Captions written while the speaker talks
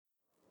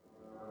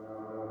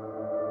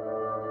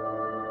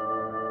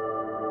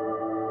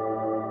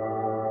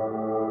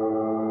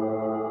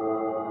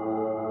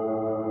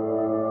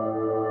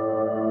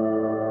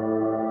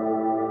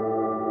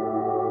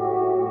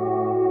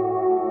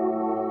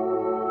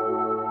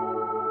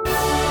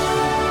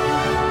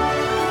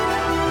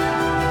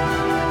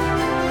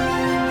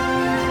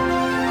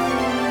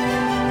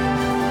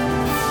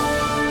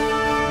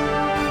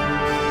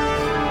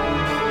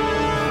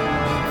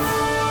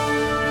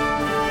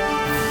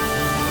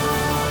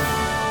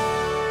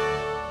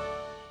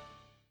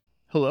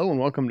Hello and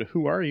welcome to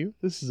Who Are You?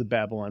 This is a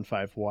Babylon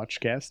 5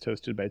 watchcast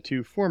hosted by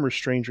two former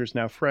strangers,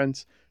 now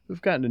friends,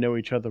 who've gotten to know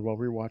each other while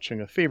rewatching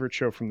a favorite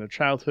show from their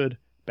childhood,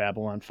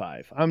 Babylon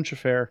 5. I'm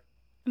Xhafer.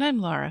 And I'm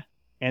Laura.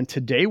 And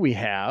today we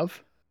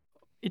have...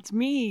 It's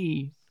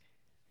me.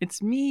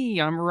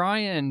 I'm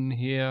Ryan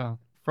here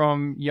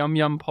from Yum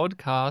Yum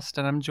Podcast,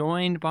 and I'm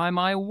joined by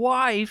my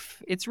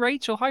wife. It's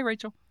Rachel. Hi,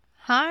 Rachel.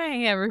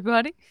 Hi,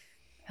 everybody.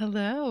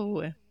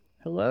 Hello.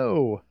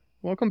 Hello.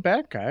 Welcome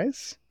back,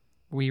 guys.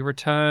 We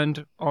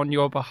returned on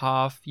your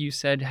behalf. You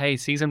said, "Hey,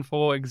 season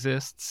 4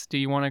 exists. Do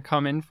you want to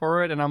come in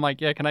for it?" And I'm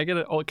like, "Yeah. Can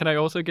I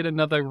also get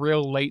another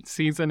real late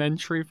season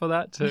entry for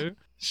that too?"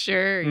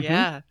 Sure. Mhm.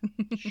 Yeah.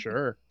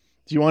 Sure.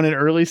 Do you want an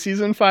early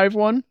season 5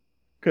 one?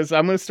 Because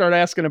I'm going to start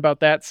asking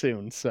about that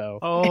soon, so...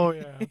 Oh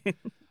yeah.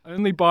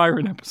 Only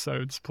Byron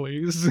episodes,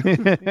 please.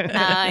 In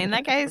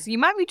that case, you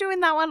might be doing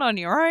that one on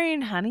your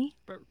own, honey.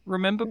 But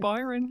remember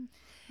Byron?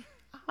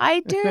 I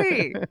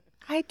do.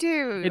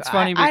 It's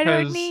funny I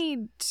don't because-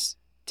 need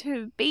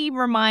to be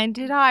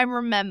reminded. I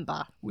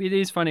remember. It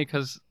is funny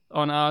because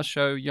on our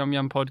show, Yum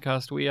Yum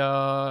Podcast, we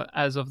are,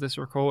 as of this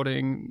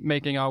recording,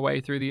 making our way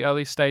through the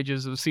early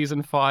stages of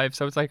season 5.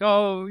 So it's like,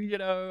 oh,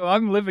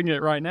 I'm living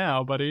it right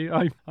now, buddy.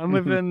 I'm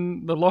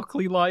living the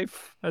Lockley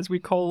life, as we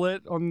call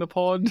it on the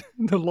pod.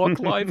 The Loch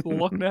life, the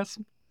Loch Ness,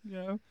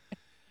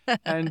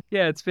 And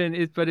yeah,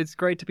 but it's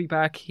great to be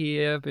back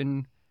here. I've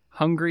been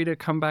hungry to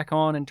come back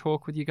on and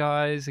talk with you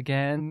guys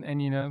again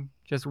and,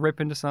 just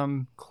rip into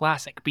some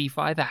classic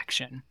B5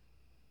 action.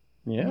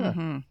 Yeah.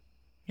 Mm-hmm.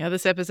 Yeah,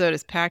 this episode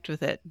is packed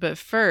with it. But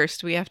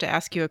first, we have to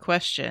ask you a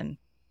question.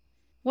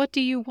 What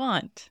do you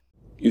want?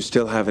 You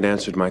still haven't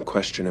answered my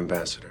question,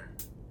 Ambassador.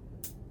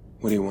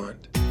 What do you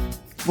want?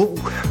 Well,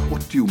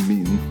 what do you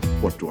mean,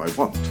 what do I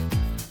want?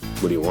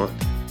 What do you want?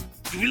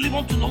 You really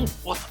want to know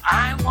what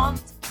I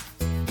want?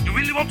 You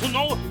really want to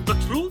know the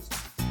truth?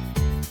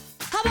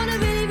 I wanna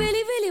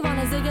really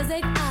wanna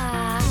zig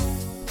ah.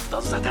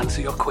 Does that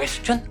answer your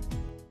question?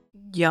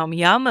 Yum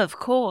yum, of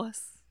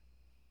course.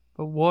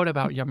 But what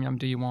about Yum Yum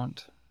do you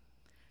want?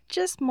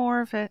 Just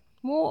more of it.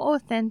 More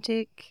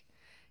authentic.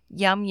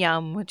 Yum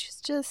yum, which is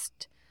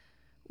just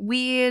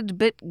weird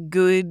but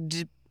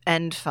good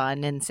and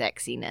fun and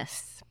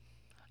sexiness.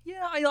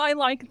 Yeah, I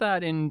like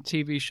that in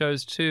TV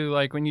shows too.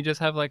 Like when you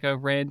just have like a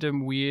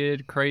random,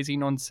 weird, crazy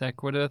non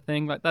sequitur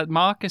thing like that.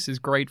 Marcus is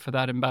great for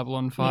that in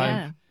Babylon 5.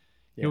 Yeah.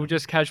 He'll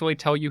just casually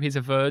tell you he's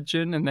a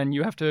virgin, and then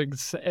you have to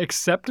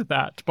accept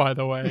that, by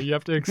the way. You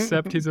have to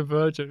accept he's a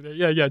virgin.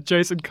 Yeah,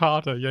 Jason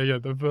Carter. Yeah,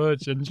 the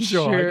virgin.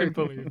 Sure, I can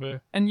believe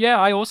it. And yeah,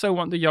 I also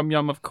want the Yum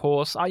Yum, of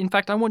course. In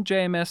fact, I want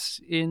JMS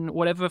in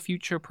whatever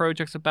future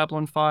projects of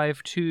Babylon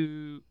 5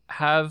 to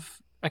have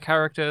a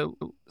character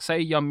say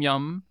Yum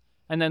Yum,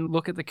 and then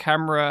look at the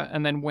camera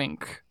and then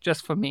wink,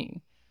 just for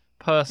me,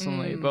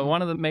 personally. But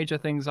one of the major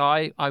things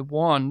I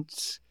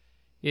want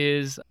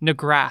is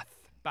Nagrath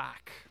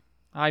back.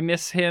 I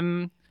miss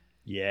him.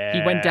 Yeah.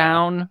 He went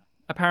down,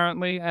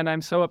 apparently, and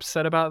I'm so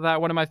upset about that.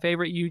 One of my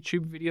favorite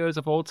YouTube videos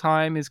of all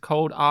time is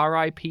called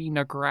R.I.P.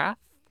 Nagrath,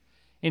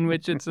 in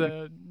which it's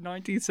a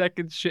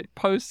 90-second shit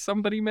post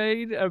somebody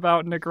made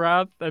about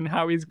Nagrath and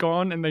how he's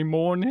gone, and they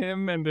mourn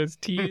him, and there's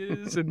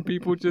tears, and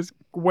people just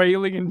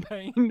wailing in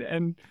pain.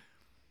 And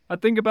I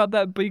think about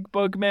that big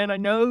bug man. I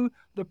know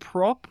the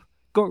prop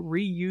got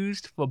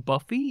reused for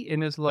Buffy,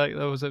 and it's like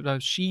there was a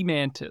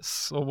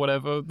she-mantis, or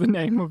whatever the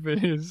name of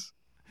it is.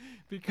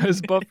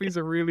 Because Buffy's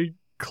a really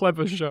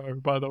clever show,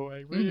 by the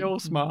way. Real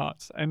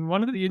smart. And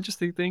one of the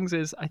interesting things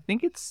is, I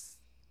think it's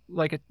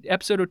like an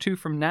episode or two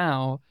from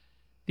now,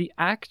 the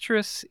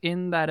actress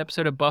in that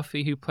episode of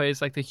Buffy who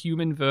plays like the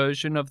human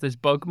version of this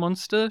bug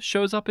monster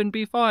shows up in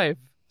B5.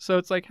 So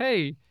it's like,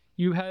 hey,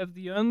 you have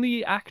the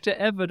only actor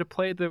ever to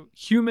play the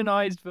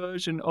humanized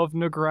version of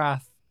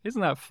Nagrath.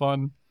 Isn't that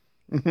fun?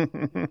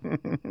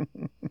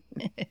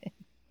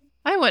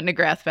 I want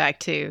Nagrath back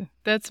too.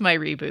 That's my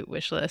reboot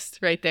wish list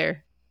right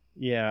there.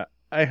 Yeah,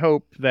 I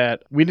hope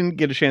that we didn't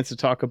get a chance to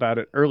talk about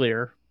it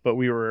earlier, but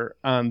we were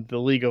on the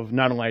League of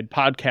Non-Aligned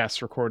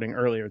Podcasts recording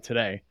earlier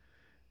today,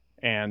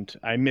 and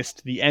I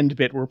missed the end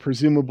bit where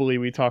presumably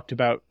we talked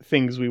about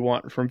things we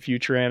want from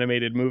future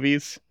animated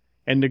movies,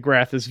 and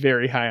Nagrath is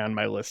very high on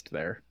my list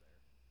there.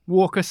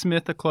 Walker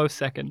Smith, a close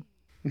second.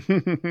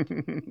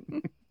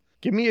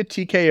 Give me a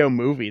TKO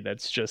movie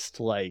that's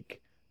just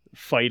like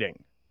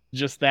fighting.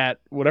 Just that,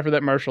 whatever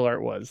that martial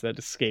art was, that's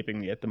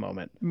escaping me at the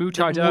moment. Muay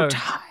Thai.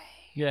 Muay.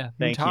 Yeah,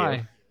 Thank Muay Thai.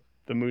 you.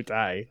 The Muay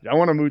Thai. I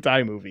want a Muay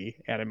Thai movie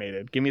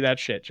animated. Give me that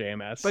shit,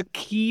 JMS. But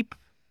keep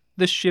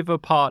the Shiva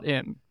part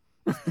in.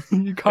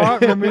 You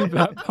can't remove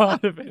that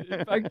part of it.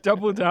 In fact,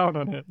 double down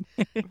on it.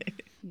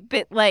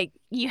 But like,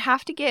 you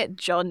have to get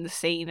John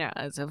Cena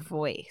as a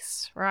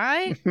voice,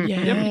 right? You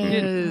have to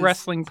get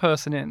wrestling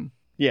person in.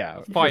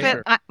 Yeah, for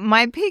Fighter. sure.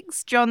 My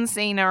pick's John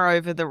Cena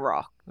over The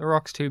Rock. The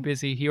Rock's too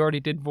busy. He already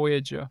did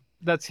Voyager.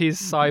 That's his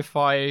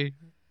sci-fi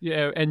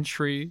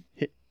entry.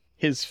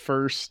 His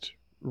first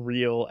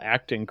real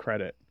acting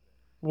credit.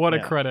 What a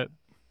Yeah. credit.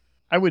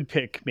 I would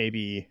pick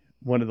maybe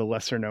one of the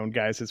lesser known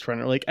guys as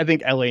front. Like, I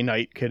think LA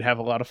Knight could have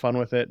a lot of fun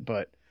with it,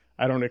 but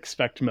I don't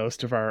expect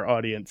most of our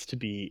audience to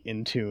be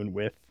in tune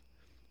with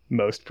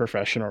most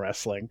professional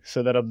wrestling,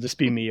 so that'll just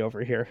be me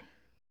over here.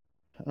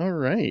 All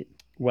right.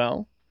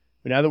 Well,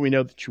 now that we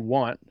know that you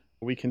want,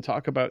 we can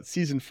talk about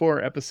Season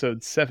 4,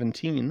 Episode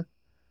 17,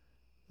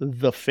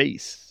 The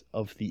Face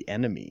of the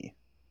Enemy.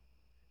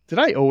 Did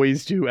I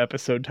always do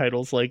episode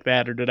titles like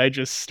that, or did I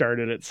just start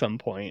it at some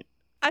point?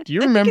 Do you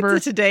remember? I think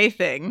it's a today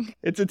thing.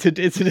 It's a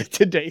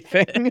today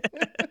thing.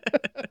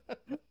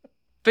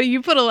 But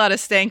you put a lot of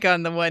stank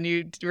on the one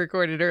you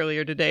recorded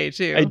earlier today,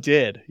 too. I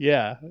did,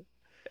 yeah.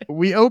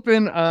 We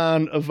open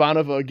on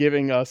Ivanova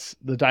giving us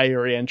the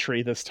diary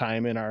entry this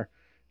time in our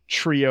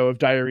trio of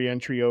diary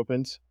entry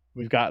opens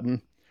we've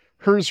gotten.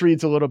 Hers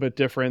reads a little bit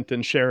different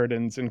than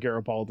Sheridan's and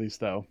Garibaldi's,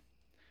 though.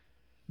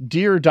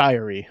 Dear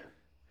Diary,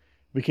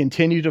 we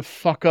continue to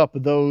fuck up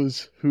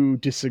those who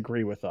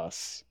disagree with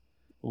us.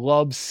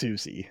 Love,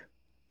 Susie.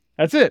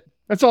 That's it.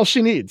 That's all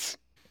she needs.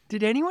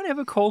 Did anyone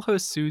ever call her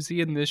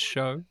Susie in this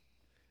show?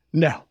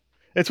 No.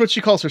 It's what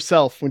she calls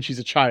herself when she's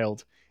a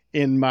child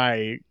in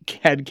my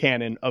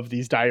headcanon of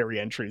these diary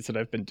entries that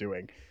I've been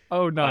doing.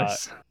 Oh,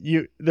 nice.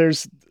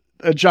 There's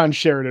a John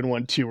Sheridan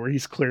one, too, where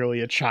he's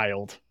clearly a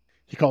child.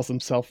 He calls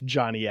himself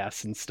Johnny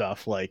S. and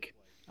stuff, like...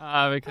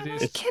 Because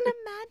I can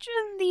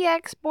imagine the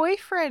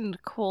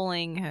ex-boyfriend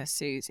calling her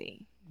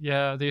Susie.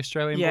 Yeah, the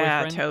Australian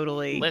yeah, boyfriend.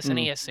 Totally. Listen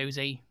here,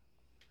 Susie.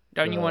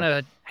 Don't you want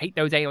to hate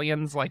those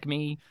aliens like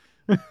me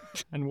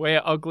and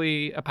wear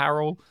ugly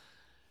apparel?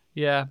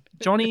 Yeah.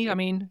 Johnny, I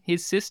mean,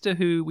 his sister,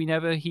 who we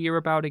never hear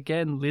about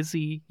again,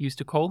 Lizzie, used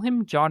to call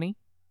him Johnny.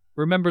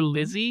 Remember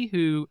Lizzie,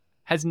 who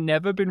has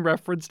never been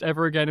referenced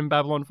ever again in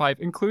Babylon 5,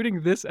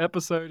 including this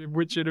episode in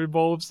which it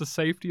involves the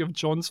safety of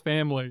John's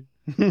family.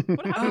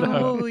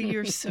 Oh,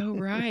 you're so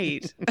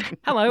right.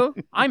 Hello,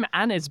 I'm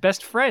Anna's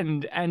best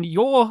friend and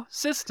your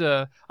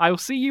sister. I'll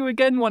see you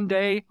again one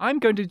day. I'm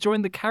going to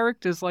join the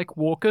characters like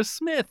Walker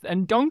Smith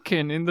and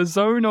Duncan in the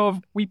zone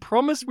of we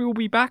promise we'll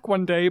be back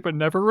one day but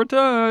never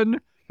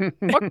return.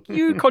 Fuck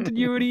you,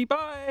 continuity.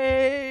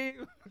 Bye.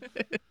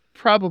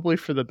 Probably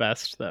for the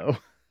best, though.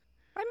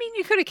 I mean,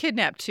 you could have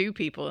kidnapped 2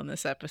 people in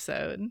this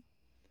episode.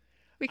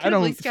 We could I at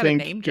don't least got a name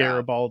think drop.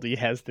 Garibaldi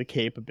has the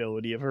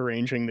capability of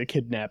arranging the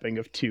kidnapping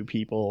of 2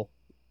 people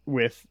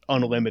with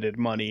unlimited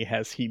money,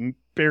 as he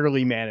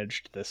barely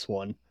managed this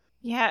one.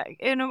 Yeah,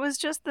 and it was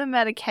just the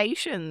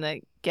medication that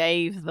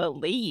gave the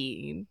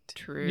lead.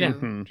 True. Yeah.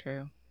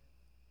 True.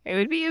 It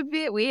would be a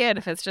bit weird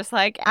if it's just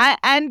like,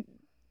 and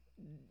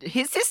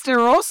his sister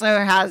also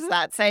has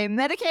that same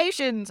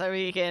medication, so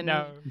we can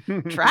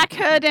track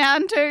her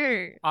down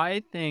too.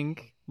 I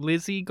think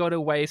Lizzie got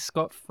away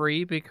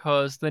scot-free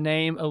because the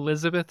name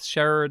Elizabeth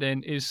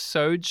Sheridan is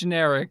so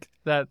generic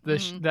that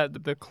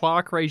the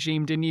Clark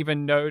regime didn't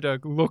even know to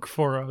look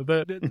for her.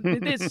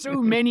 There's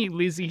so many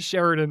Lizzie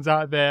Sheridans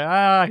out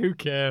there. Who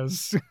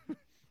cares?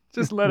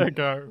 Just let her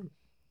go.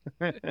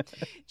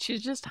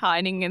 She's just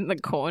hiding in the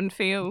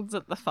cornfields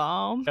at the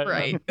farm.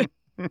 Right.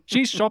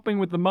 She's shopping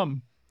with the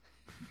mum.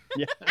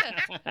 Yeah.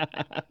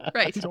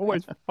 Right. She's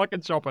always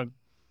fucking shopping.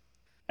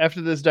 After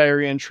this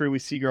diary entry, we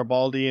see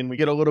Garibaldi, and we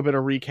get a little bit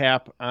of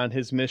recap on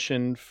his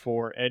mission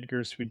for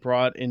Edgar's to be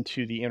brought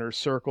into the inner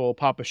circle.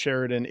 Papa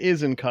Sheridan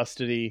is in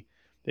custody.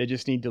 They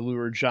just need to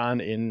lure John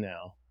in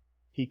now.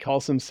 He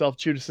calls himself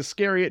Judas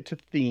Iscariot to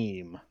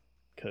theme,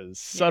 because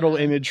subtle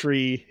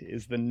imagery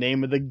is the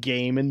name of the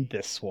game in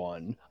this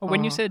one.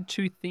 When you said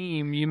to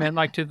theme, you meant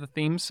like to the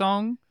theme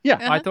song? Yeah.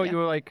 I thought you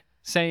were like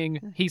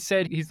saying, he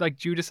said he's like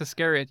Judas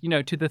Iscariot,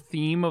 to the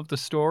theme of the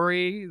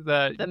story,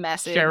 that The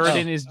message.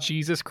 Sheridan is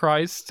Jesus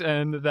Christ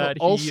and that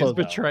he also, is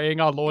betraying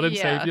our Lord and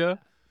Yeah. Savior.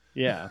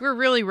 Yeah. We're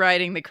really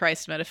riding the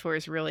Christ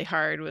metaphors really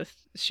hard with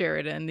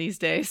Sheridan these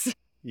days.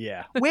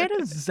 Yeah. Where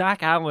does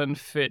Zach Allen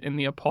fit in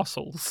the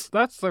Apostles?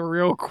 That's the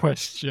real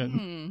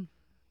question.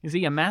 Is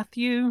he a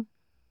Matthew?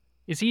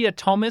 Is he a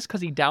Thomas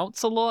because he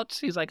doubts a lot?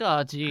 He's like,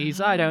 oh, geez,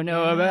 I don't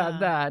know about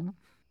that.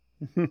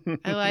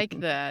 I like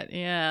that.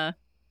 Yeah.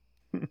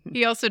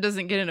 He also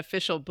doesn't get an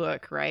official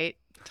book, right?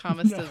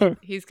 Thomas doesn't.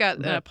 He's got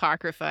an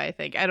Apocrypha, I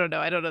think. I don't know.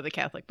 I don't know the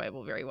Catholic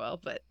Bible very well,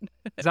 but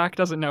Zach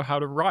doesn't know how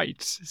to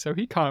write, so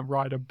he can't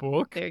write a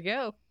book. there you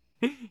go.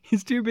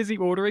 He's too busy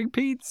ordering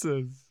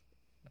pizzas.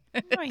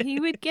 No, he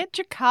would get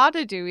Jakar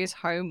to do his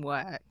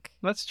homework.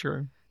 That's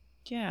true.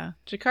 Yeah.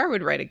 Jakar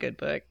would write a good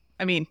book.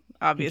 I mean,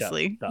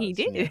 obviously. He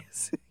did. Yeah.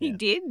 He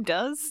did,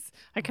 does.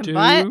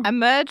 I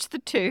merged the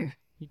two.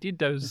 He did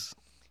those.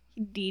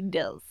 He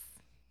does.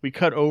 We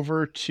cut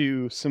over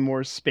to some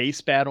more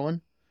space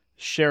battling.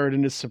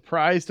 Sheridan is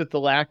surprised at the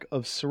lack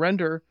of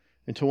surrender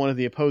until one of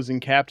the opposing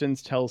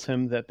captains tells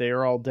him that they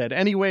are all dead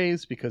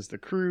anyways because the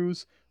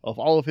crews of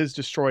all of his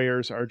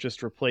destroyers are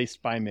just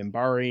replaced by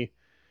Minbari.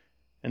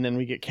 And then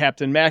we get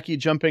Captain Mackie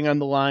jumping on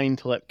the line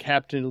to let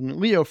Captain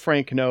Leo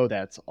Frank know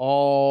that's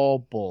all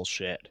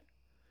bullshit.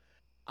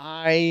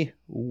 I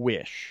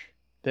wish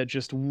that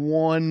just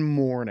one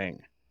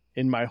morning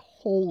in my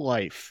whole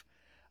life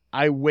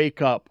I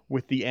wake up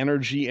with the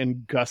energy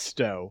and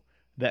gusto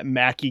that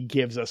Mackie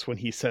gives us when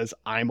he says,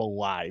 I'm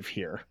alive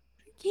here.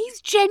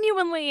 He's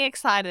genuinely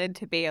excited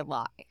to be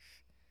alive.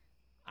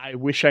 I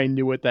wish I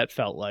knew what that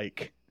felt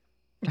like.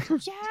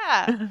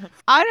 Yeah.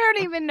 I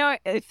don't even know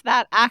if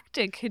that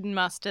actor could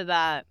muster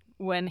that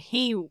when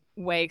he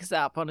wakes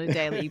up on a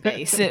daily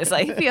basis.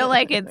 I feel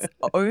like it's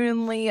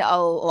only a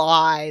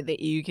lie that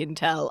you can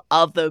tell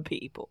other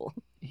people.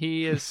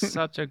 He is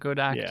such a good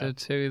actor Yeah.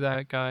 too,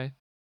 that guy.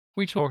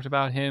 We talked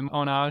about him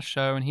on our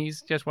show, and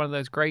he's just one of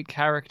those great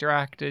character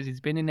actors.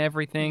 He's been in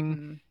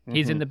everything.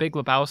 He's in The Big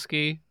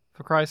Lebowski,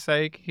 for Christ's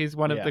sake. He's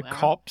one of the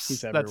cops.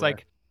 He's that's everywhere.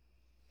 like,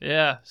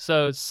 yeah,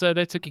 so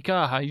they took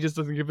Ikaha. He just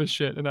doesn't give a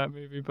shit in that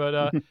movie.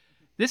 But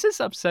this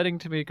is upsetting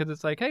to me because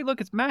it's like, hey, look,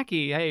 it's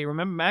Mackie. Hey,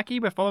 remember Mackie?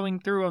 We're following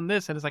through on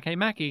this. And it's like, hey,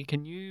 Mackie,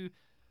 can you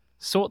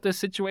sort this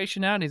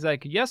situation out? And he's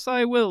like, yes,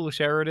 I will,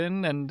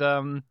 Sheridan.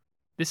 And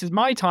this is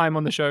my time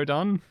on the show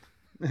done.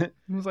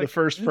 The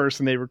first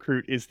person they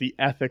recruit is the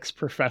ethics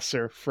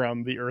professor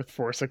from the Earth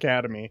Force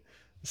Academy.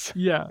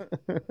 Yeah.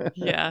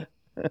 Yeah.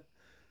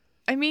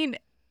 I mean,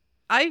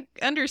 I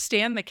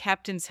understand the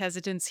captain's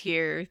hesitance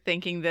here,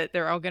 thinking that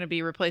they're all going to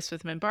be replaced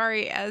with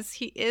Minbari, as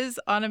he is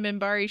on a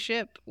Minbari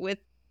ship with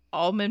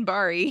all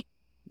Minbari.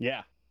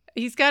 Yeah.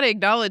 He's got to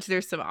acknowledge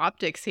there's some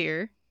optics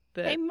here.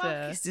 That, Hey,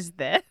 Marcus is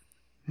there.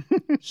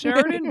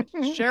 Sheridan,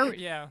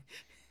 yeah.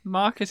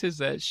 Marcus is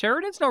there.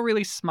 Sheridan's not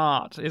really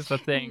smart, is the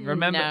thing.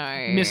 Remember, No.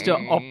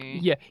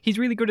 Mr. Yeah, he's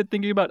really good at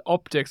thinking about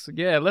optics.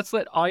 Yeah, let's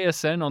let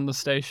ISN on the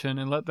station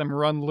and let them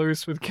run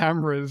loose with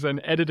cameras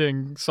and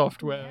editing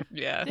software.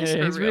 yeah, Yeah,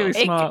 for he's real.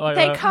 really smart like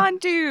they that. can't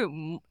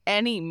do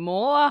any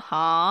more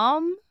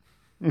harm.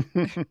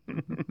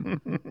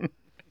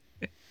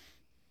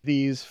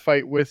 These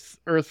fight with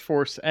Earth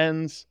Force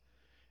ends,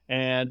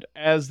 and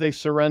as they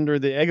surrender,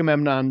 the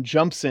Agamemnon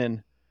jumps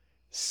in,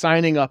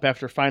 signing up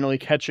after finally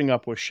catching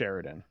up with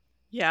Sheridan.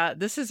 Yeah,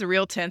 this is a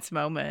real tense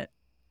moment.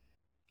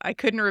 I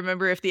couldn't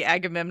remember if the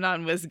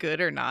Agamemnon was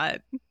good or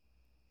not.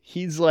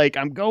 He's like,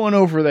 I'm going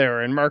over there,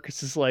 and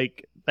Marcus is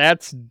like,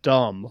 that's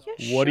dumb.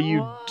 You What are you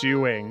sure?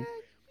 doing?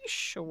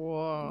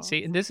 Sure.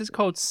 See, and this is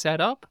called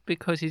setup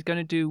because he's going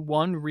to do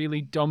one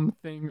really dumb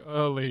thing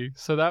early,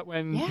 so that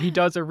when he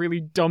does a really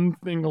dumb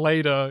thing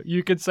later,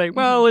 you could say,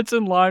 well, it's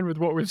in line with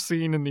what we've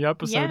seen in the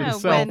episode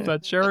itself, when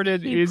that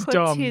Sheridan he is puts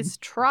dumb. his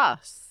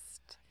trust.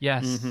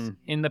 Yes,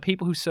 in the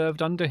people who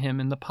served under him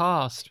in the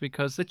past,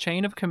 because the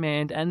chain of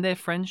command and their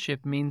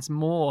friendship means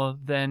more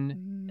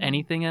than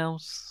anything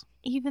else.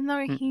 Even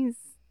though he's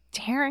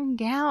tearing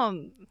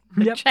down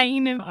the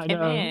chain of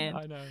command.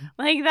 I know.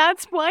 Like,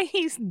 that's why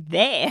he's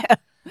there.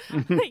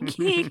 Like,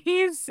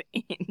 he's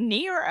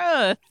near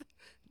Earth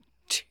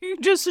to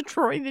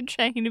destroy the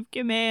chain of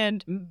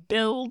command,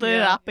 build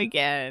it up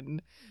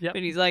again. Yep.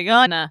 But he's like,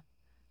 oh, nah.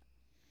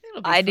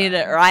 I did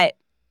it right.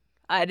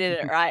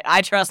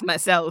 I trust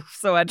myself,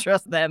 so I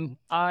trust them.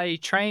 I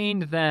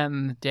trained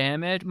them,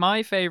 damn it.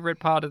 My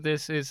favorite part of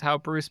this is how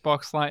Bruce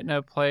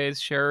Boxleitner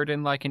plays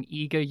Sheridan like an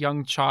eager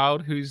young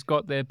child who's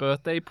got their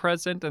birthday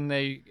present, and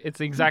it's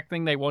the exact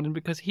thing they wanted,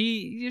 because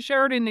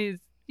Sheridan is,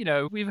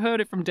 we've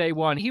heard it from day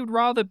one. He would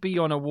rather be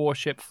on a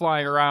warship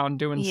flying around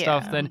doing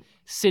stuff than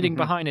sitting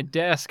behind a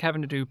desk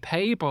having to do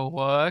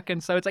paperwork.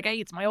 And so it's like,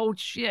 hey, it's my old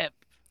ship.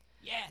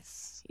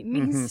 Yes.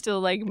 He's still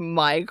like,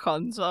 my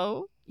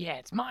console. Yeah,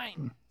 it's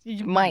mine.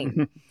 It's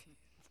mine.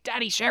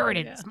 Daddy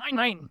Sheridan. It's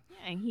mine.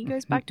 Yeah, he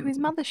goes back to his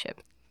mothership.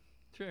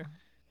 True.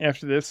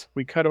 After this,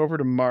 we cut over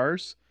to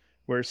Mars,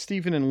 where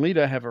Stephen and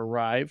Lita have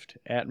arrived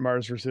at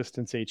Mars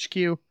Resistance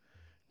HQ.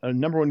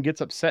 Number One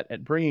gets upset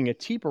at bringing a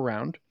Teep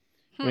around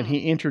when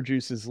he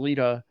introduces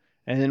Lita,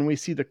 and then we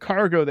see the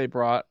cargo they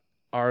brought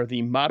are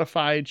the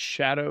modified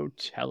shadow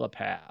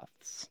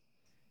telepaths.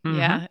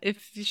 Yeah,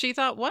 if she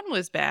thought one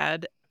was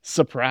bad.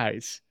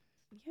 Surprise.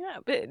 Yeah,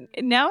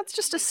 but now it's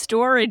just a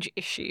storage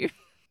issue.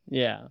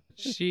 Yeah.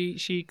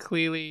 She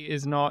clearly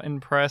is not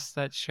impressed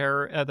that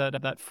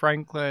that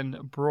Franklin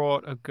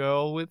brought a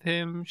girl with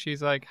him.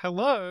 She's like,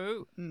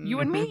 hello, you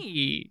and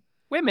me.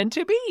 We're meant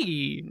to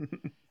be.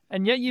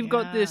 And yet you've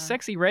got this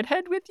sexy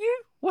redhead with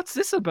you? What's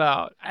this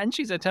about? And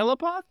she's a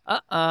telepath?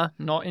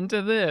 Not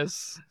into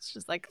this. It's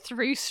just like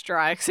 3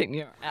 strikes and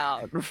you're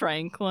out,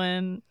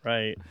 Franklin.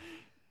 Right.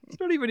 It's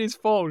not even his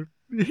fault.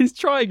 He's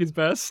trying his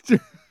best.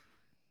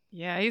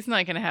 Yeah, he's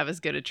not going to have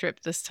as good a trip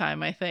this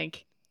time, I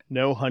think.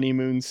 No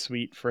honeymoon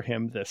suite for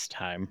him this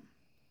time.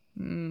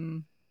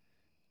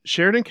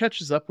 Sheridan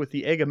catches up with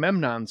the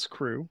Agamemnon's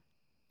crew,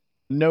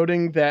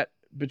 noting that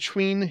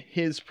between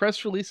his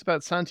press release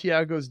about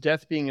Santiago's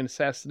death being an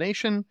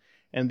assassination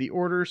and the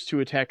orders to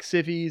attack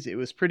civvies, it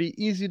was pretty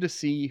easy to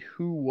see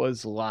who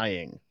was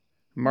lying.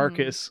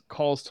 Marcus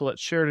calls to let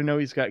Sheridan know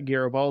he's got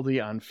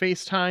Garibaldi on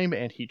FaceTime,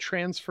 and he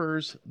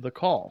transfers the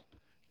call.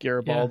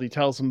 Garibaldi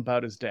tells him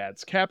about his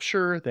dad's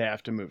capture. They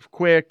have to move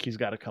quick. He's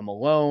got to come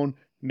alone.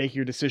 Make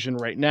your decision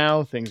right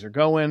now. Things are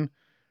going.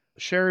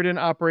 Sheridan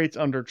operates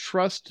under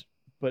trust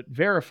but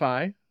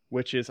verify,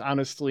 which is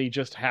honestly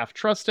just half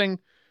trusting,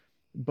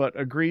 but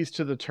agrees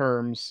to the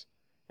terms.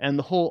 And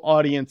the whole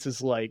audience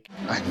is like,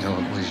 I know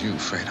it was you,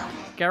 Fredo.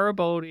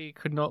 Garibaldi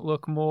could not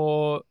look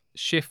more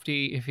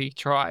shifty if he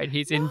tried.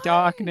 He's in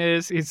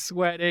darkness, he's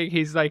sweating,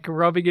 he's like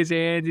rubbing his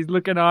hands, he's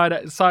looking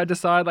on side to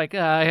side like,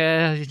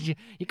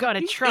 you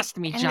gotta trust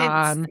me,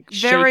 John.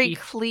 It's very Shaky.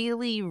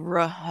 clearly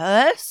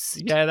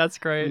rehearsed Yeah, that's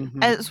great.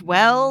 as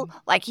well.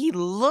 Like, he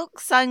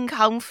looks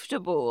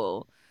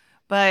uncomfortable,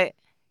 but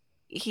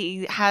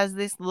he has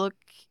this look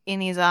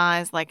in his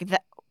eyes like,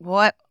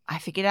 what? I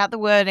figured out the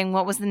wording.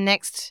 What was the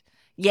next?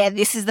 Yeah,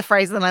 this is the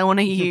phrase that I want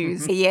to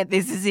use. Yeah,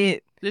 this is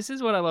it. This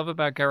is what I love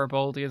about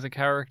Garibaldi as a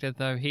character,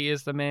 though. He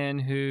is the man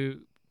who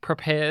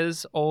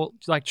prepares or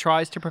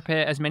tries to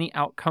prepare as many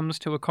outcomes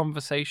to a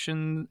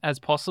conversation as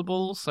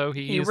possible. So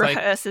he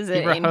rehearses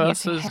it. He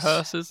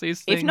rehearses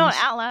these things, if not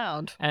out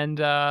loud.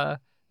 And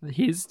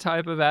his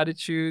type of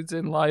attitudes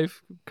in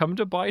life come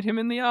to bite him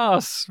in the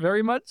ass,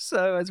 very much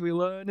so, as we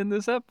learn in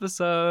this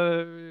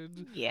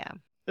episode. Yeah.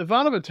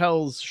 Ivanova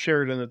tells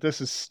Sheridan that this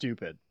is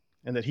stupid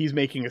and that he's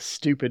making a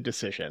stupid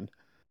decision.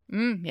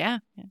 Yeah.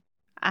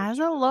 As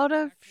a lot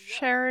of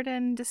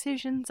Sheridan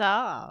decisions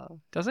are.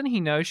 Doesn't he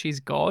know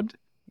she's God?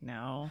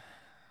 No.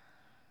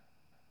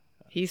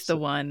 He's the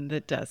one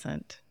that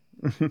doesn't.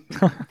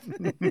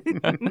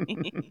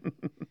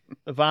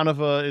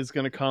 Ivanova is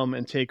going to come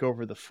and take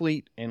over the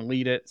fleet and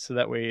lead it, so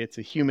that way it's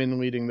a human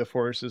leading the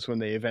forces when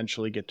they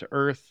eventually get to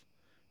Earth,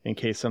 in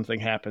case something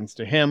happens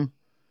to him,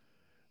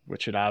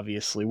 which it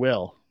obviously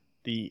will.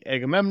 The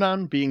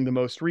Agamemnon, being the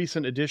most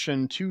recent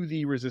addition to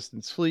the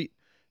Resistance fleet,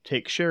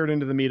 take Sheridan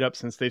to the meetup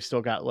since they've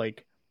still got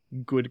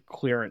good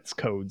clearance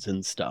codes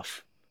and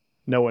stuff.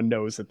 No one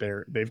knows that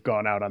they've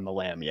gone out on the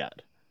lam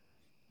yet.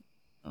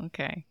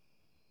 Okay.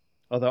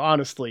 Although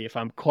honestly, if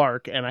I'm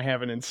Clark and I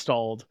haven't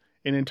installed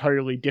an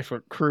entirely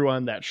different crew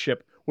on that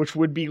ship, which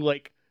would be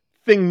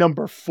thing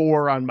number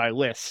 4 on my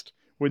list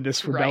when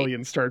this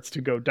rebellion starts to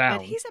go down.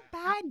 But he's a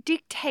bad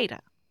dictator.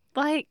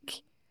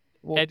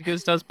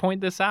 Edgar's does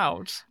point this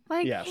out.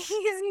 Yes.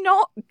 He's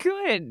not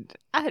good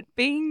at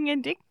being a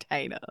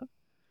dictator.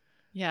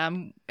 Yeah,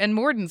 and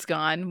Morden's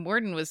gone.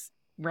 Morden was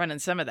running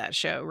some of that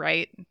show,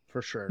 right?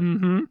 For sure.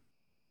 Mm-hmm.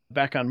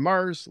 Back on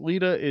Mars,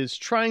 Lita is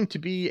trying to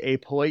be a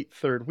polite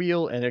third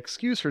wheel and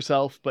excuse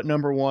herself, but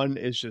number 1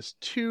 is just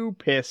too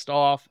pissed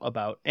off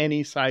about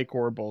any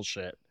Psychor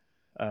bullshit.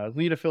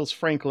 Lita fills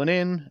Franklin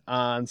in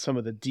on some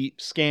of the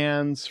deep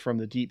scans from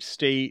the deep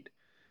state,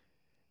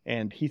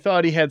 and he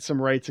thought he had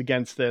some rights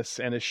against this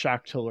and is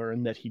shocked to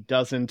learn that he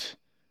doesn't.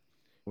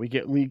 We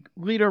get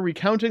Lita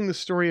recounting the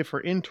story of her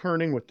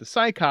interning with the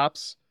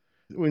Psychops,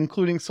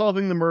 including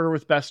solving the murder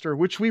with Bester,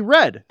 which we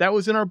read. That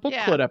was in our book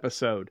club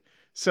episode.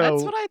 So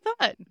that's what I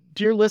thought.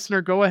 Dear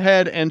listener, go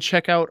ahead and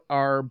check out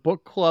our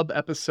book club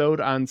episode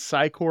on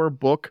Psychor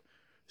Book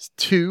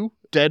 2,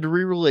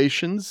 Deadly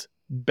Relations,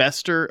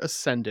 Bester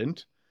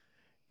Ascendant,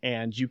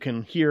 and you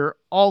can hear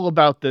all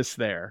about this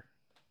there.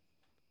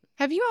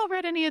 Have you all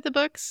read any of the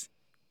books?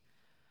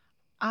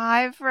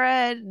 I've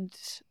read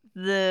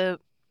the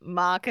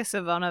Marcus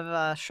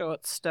Ivanova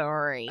short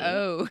story.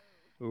 Oh.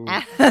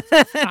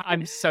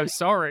 I'm so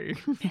sorry.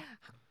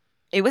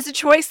 It was a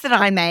choice that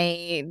I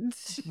made.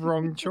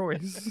 Wrong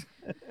choice.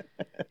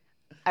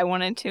 I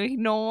wanted to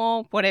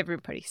ignore what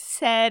everybody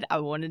said. I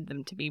wanted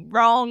them to be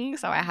wrong,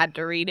 so I had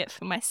to read it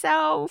for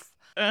myself.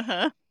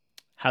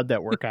 How'd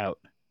that work out?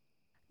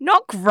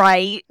 Not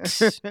great.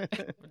 JMS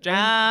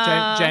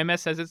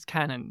says it's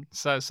canon,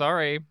 so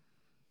sorry.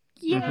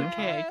 Yeah.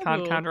 Okay,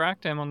 can't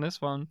counteract him on this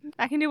one.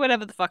 I can do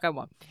whatever the fuck I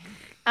want.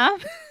 I'm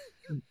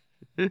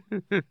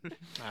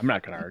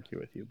not going to argue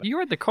with you. But... You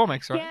read the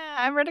comics, right? Yeah,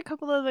 I read a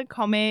couple of the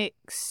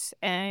comics,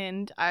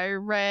 and I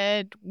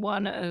read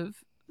one of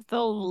the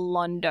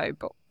Londo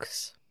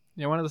books.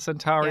 Yeah, one of the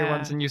Centauri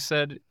ones, and you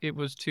said it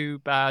was too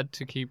bad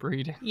to keep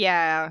reading.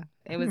 Yeah,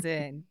 it was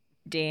a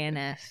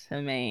DNS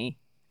for me.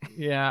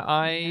 Yeah,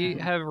 I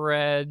have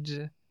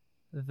read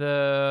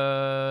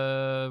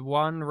the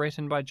one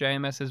written by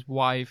JMS's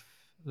wife,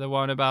 the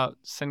one about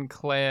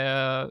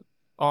Sinclair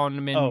on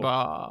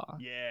Minbar.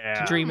 Yeah.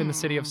 To Dream in the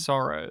City of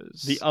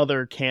Sorrows. The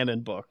other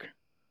canon book.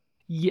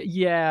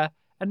 Yeah.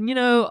 And you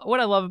know, what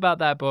I love about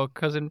that book,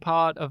 because in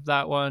part of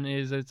that one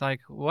is it's like,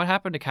 what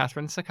happened to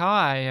Catherine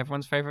Sakai,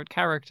 everyone's favorite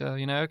character,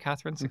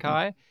 Catherine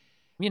Sakai.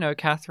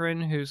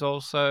 Catherine, who's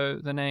also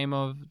the name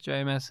of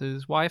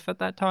JMS's wife at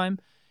that time,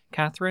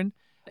 Catherine.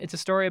 It's a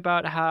story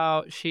about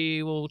how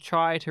she will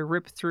try to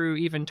rip through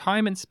even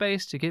time and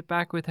space to get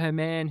back with her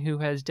man who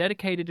has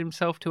dedicated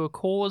himself to a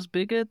cause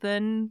bigger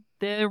than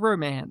their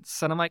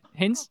romance. And I'm like,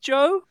 hints,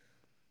 Joe?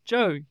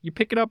 Joe, you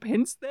picking up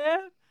hints there?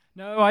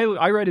 No,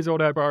 I read his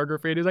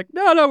autobiography and he's like,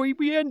 no,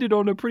 we ended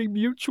on a pretty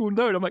mutual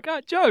note. I'm like,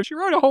 Joe, she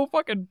wrote a whole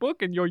fucking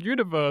book in your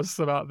universe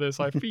about this,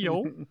 I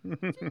feel.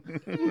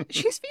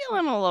 She's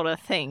feeling a lot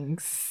of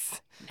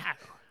things.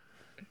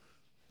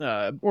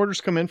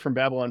 Orders come in from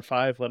Babylon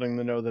 5 letting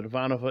them know that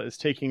Ivanova is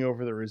taking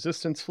over the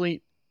Resistance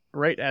fleet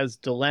right as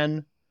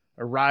Delenn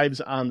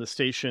arrives on the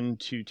station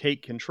to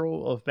take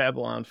control of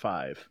Babylon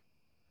 5.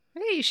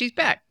 Hey, she's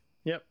back.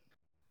 Yep.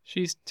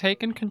 She's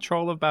taken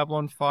control of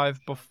Babylon 5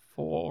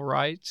 before,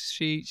 right?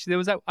 There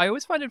was that. I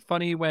always find it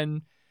funny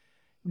when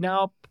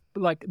now,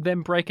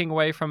 them breaking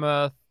away from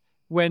Earth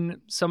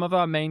when some of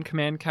our main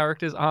command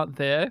characters aren't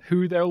there,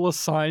 who they'll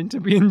assign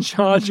to be in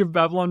charge of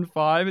Babylon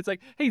 5. It's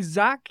like, hey,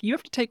 Zach, you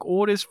have to take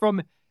orders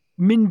from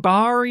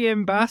Minbari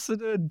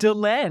Ambassador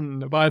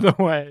Delenn, by the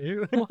way.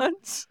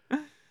 What?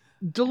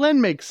 Delenn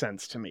makes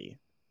sense to me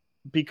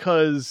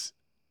because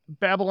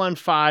Babylon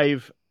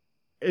 5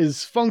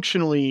 is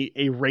functionally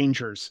a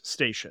ranger's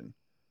station.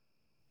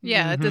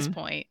 Yeah, at this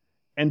point.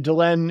 And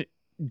Delenn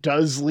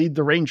does lead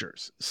the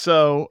Rangers.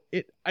 So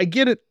I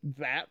get it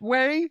that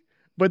way,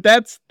 but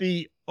that's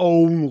the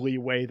only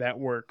way that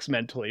works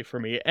mentally for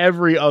me.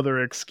 Every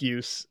other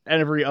excuse,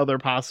 every other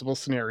possible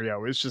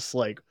scenario is just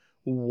like,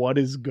 what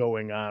is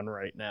going on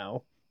right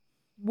now?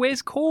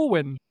 Where's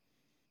Corwin?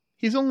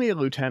 He's only a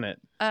lieutenant.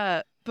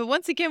 But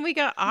once again, we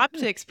got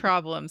optics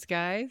problems,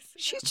 guys.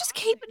 She's just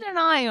keeping an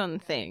eye on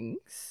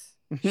things.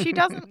 She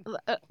doesn't,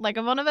 like,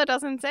 Ivanova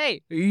doesn't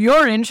say,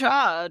 you're in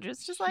charge.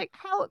 It's just like,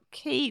 help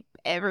keep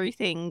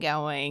everything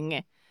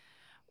going.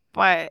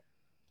 But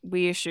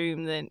we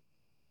assume that,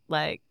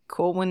 like,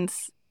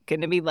 Corwin's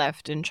going to be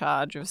left in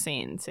charge of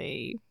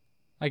CNC.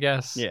 I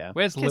guess. Yeah.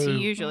 Where's Lou? Because he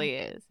usually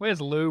is. Where's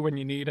Lou when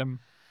you need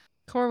him?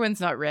 Corwin's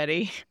not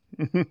ready.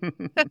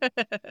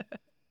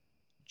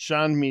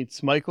 John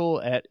meets Michael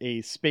at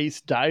a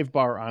space dive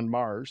bar on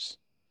Mars,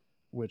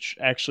 which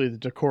actually the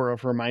decor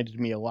of reminded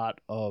me a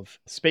lot of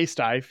Space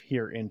Dive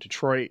here in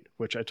Detroit,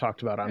 which I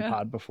talked about on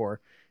Pod before.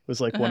 It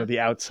was like one of the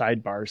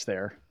outside bars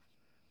there,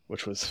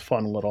 which was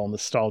fun little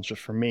nostalgia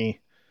for me.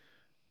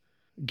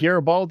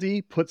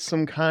 Garibaldi puts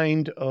some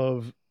kind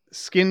of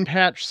skin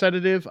patch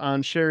sedative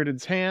on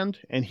Sheridan's hand,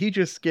 and he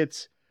just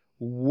gets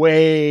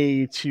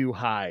way too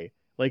high.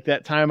 Like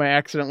that time I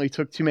accidentally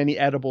took too many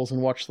edibles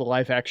and watched the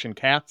live action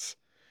Cats.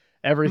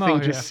 Everything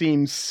just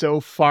seems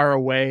so far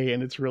away,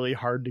 and it's really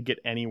hard to get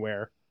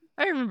anywhere.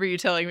 I remember you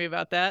telling me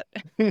about that.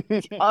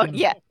 Oh,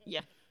 yeah.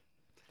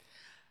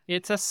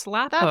 It's a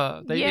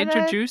slapper. They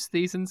introduced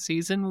these in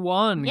season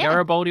 1. Yeah.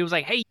 Garibaldi was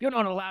like, hey, you're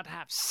not allowed to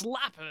have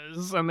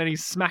slappers. And then he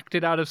smacked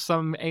it out of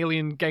some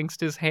alien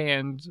gangster's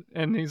hand.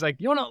 And he's like,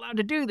 you're not allowed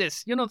to do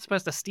this. You're not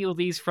supposed to steal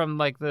these from,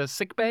 like, the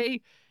sick bay.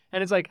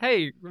 And it's like,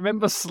 hey,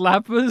 remember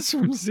slappers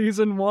from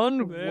season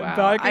 1?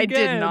 Wow, I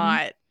did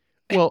not.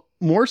 Well,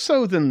 more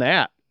so than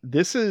that,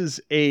 this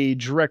is a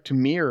direct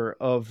mirror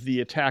of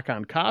the attack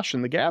on Kosh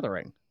in The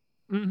Gathering.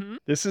 Mm-hmm.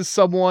 This is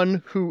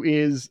someone who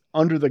is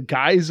under the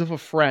guise of a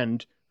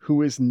friend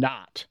who is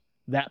not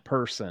that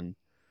person.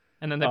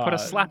 And then they put a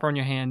slapper on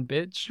your hand,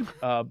 bitch.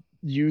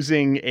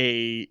 Using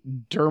a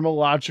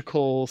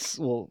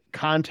dermalogical,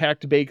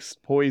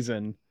 contact-based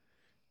poison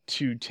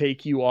to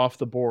take you off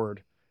the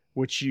board,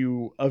 which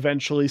you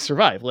eventually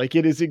survive. Like,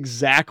 it is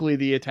exactly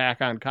the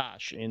attack on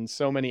Kosh in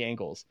so many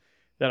angles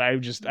that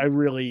I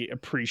really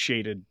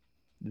appreciated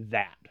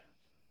that.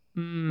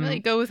 Really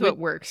go with what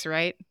works,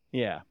 right?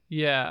 Yeah.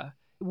 Yeah.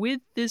 With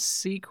this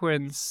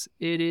sequence,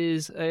 it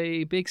is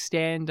a big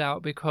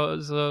standout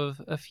because of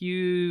a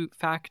few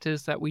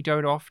factors that we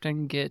don't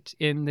often get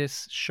in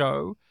this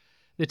show.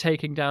 The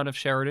taking down of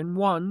Sheridan.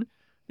 One,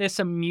 there's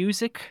some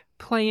music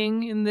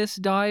playing in this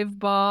dive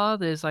bar.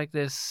 There's like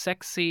this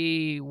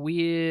sexy,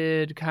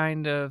 weird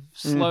kind of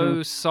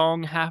slow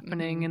song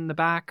happening in the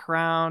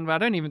background. But I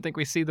don't even think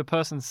we see the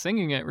person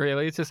singing it,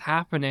 really. It's just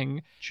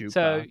happening.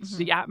 Jukebox. So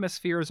the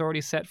atmosphere is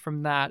already set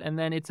from that. And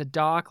then it's a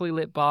darkly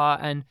lit bar,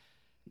 and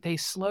they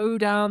slow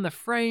down the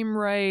frame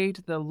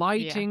rate. The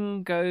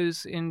lighting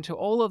goes into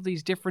all of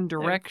these different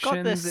directions.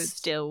 Got the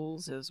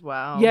stills as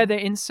well. Yeah, they're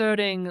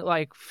inserting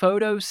like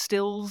photo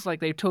stills. Like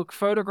they took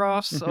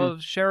photographs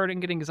of Sheridan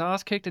getting his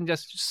ass kicked and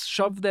just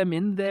shoved them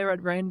in there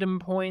at random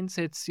points.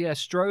 It's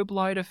strobe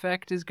light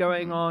effect is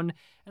going on.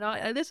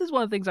 And this is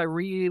one of the things I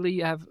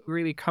really have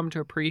come to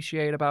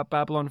appreciate about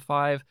Babylon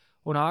 5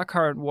 on our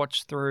current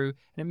watch through.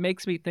 And it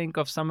makes me think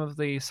of some of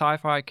the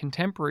sci-fi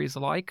contemporaries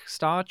like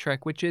Star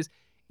Trek, which is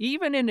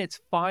even in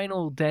its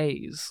final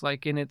days,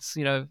 like in its,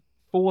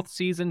 4th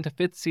season to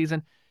 5th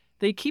season,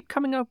 they keep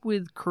coming up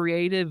with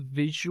creative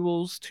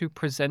visuals to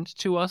present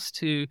to us,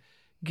 to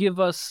give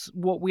us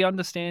what we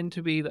understand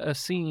to be a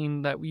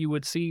scene that you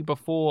would see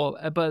before,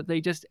 but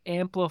they just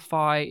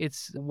amplify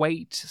its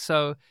weight.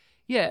 So,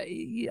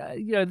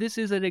 this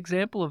is an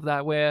example of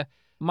that where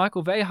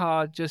Michael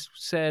Vejar just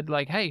said,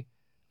 like, hey,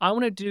 I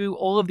want to do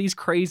all of these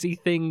crazy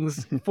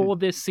things for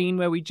this scene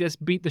where we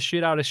just beat the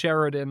shit out of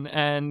Sheridan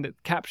and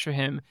capture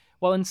him.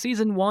 Well, in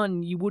season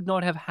 1, you would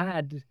not have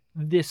had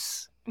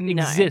this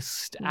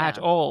exist at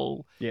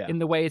all in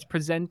the way it's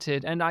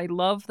presented. And I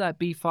love that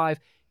B5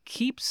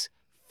 keeps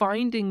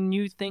finding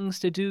new things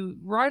to do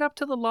right up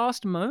to the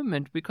last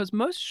moment, because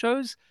most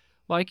shows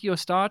like your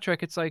Star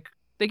Trek, it's like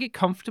they get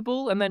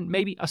comfortable and then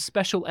maybe a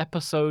special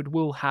episode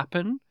will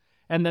happen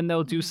and then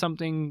they'll do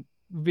something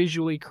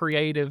visually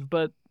creative.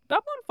 But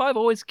Babylon 5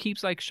 always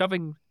keeps like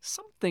shoving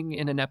something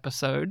in an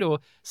episode or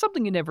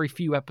something in every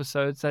few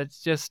episodes that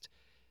just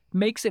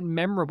makes it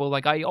memorable.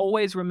 Like I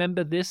always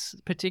remember this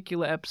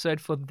particular episode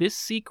for this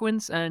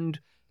sequence and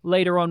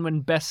later on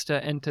when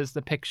Bester enters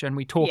the picture and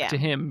we talk to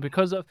him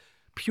because of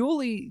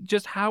purely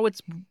just how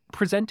it's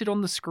presented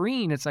on the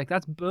screen. It's like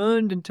that's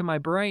burned into my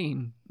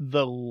brain.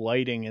 The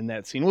lighting in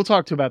that scene. We'll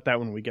talk about that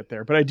when we get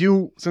there. But I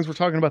do, since we're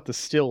talking about the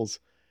stills,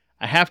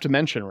 I have to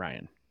mention,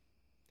 Ryan.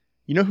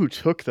 You know who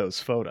took those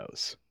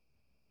photos?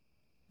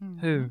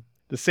 Who?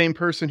 The same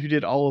person who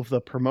did all of the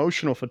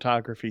promotional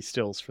photography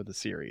stills for the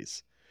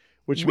series.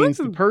 Which means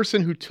the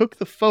person who took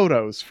the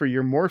photos for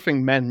your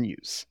morphing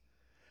menus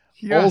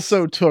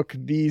also took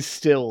these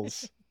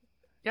stills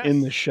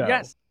in the show.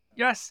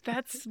 Yes.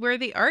 That's where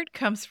the art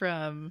comes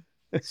from.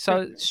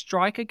 So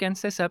strike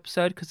against this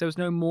episode because there was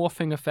no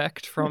morphing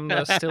effect from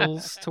the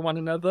stills to one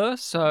another.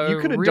 So you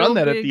could have done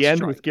that at the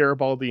end with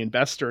Garibaldi and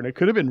Bester, and it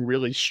could have been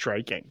really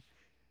striking.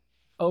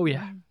 Oh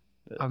yeah,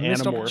 a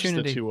missed Animorphs,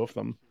 opportunity. the two of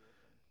them.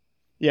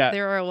 Yeah,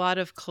 There are a lot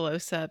of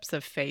close-ups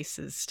of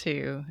faces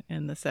too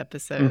in this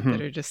episode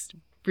that are just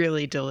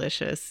really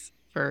delicious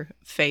for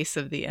face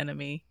of the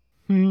enemy.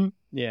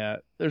 Yeah,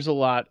 there's a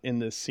lot in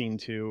this scene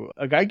too.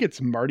 A guy gets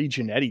Marty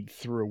Jannetty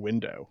through a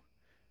window,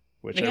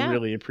 which I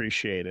really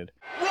appreciated.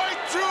 Right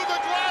through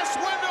the glass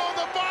window of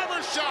the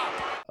barber shop.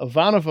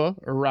 Ivanova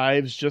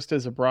arrives just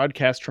as a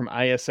broadcast from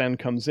ISN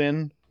comes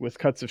in, with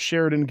cuts of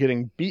Sheridan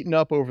getting beaten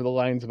up over the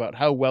lines about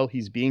how well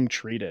he's being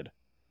treated.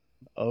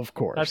 Of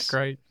course. That's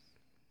great.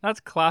 That's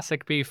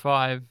classic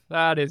B5.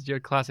 That is your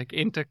classic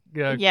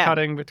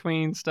cutting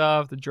between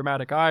stuff, the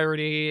dramatic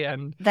irony,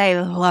 and They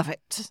love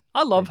it.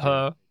 I love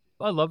her.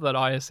 I love that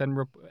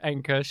ISN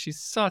anchor. She's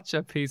such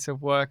a piece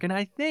of work, and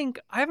I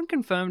haven't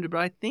confirmed it, but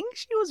I think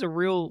she was a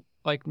real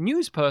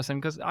news person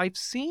because I've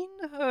seen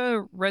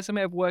her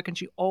resume of work, and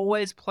she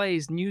always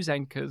plays news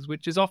anchors,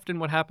 which is often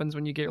what happens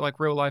when you get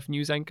real life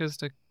news anchors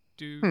to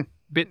do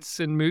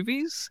bits in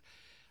movies.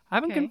 I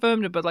haven't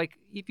confirmed it, but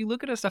if you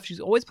look at her stuff, she's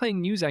always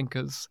playing news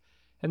anchors.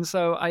 And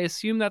so I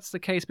assume that's the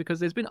case because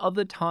there's been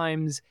other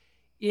times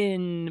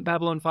in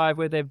Babylon 5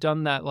 where they've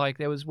done that.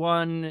 There was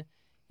one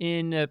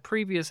in a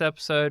previous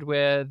episode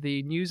where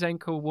the news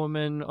anchor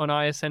woman on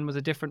ISN was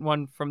a different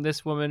one from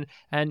this woman,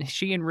 and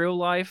she in real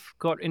life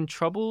got in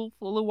trouble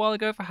a little while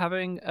ago for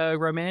having a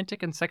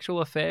romantic and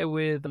sexual affair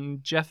with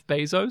Jeff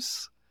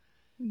Bezos.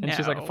 And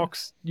she's a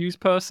Fox News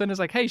person.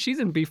 Is hey, she's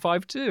in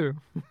B5 too.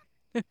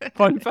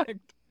 Fun fact.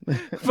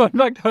 Fun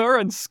fact, her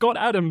and Scott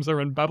Adams are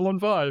in Babylon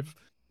 5.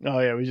 Oh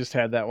yeah, we just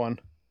had that one.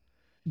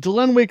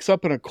 Delenn wakes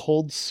up in a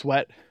cold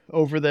sweat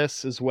over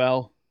this as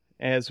well,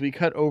 as we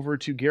cut over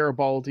to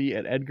Garibaldi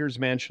at Edgar's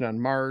mansion on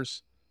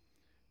Mars.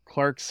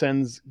 Clark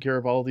sends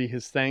Garibaldi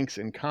his thanks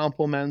and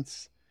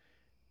compliments,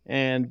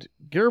 and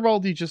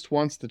Garibaldi just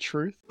wants the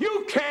truth.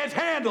 You can't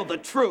handle the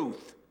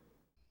truth.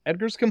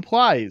 Edgar's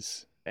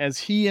complies, as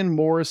he and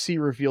Morrissey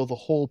reveal the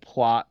whole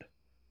plot.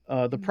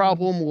 The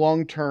problem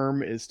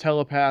long-term is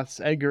telepaths.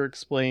 Edgar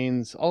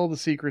explains all the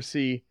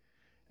secrecy,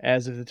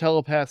 as if the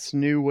telepaths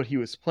knew what he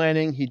was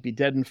planning, he'd be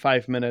dead in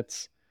 5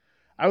 minutes.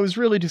 I was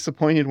really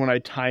disappointed when I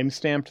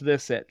time-stamped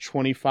this at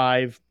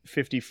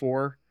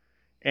 25:54,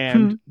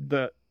 and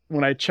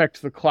when I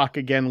checked the clock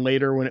again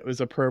later when it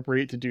was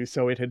appropriate to do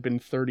so, it had been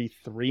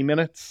 33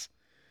 minutes.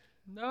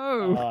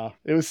 No!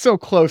 It was so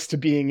close to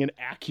being an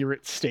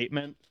accurate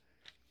statement.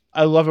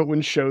 I love it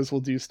when shows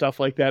will do stuff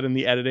like that in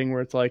the editing,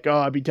 where it's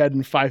I'll be dead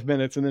in 5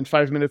 minutes, and then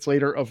 5 minutes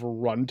later of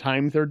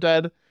runtime, they're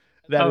dead.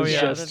 That is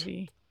just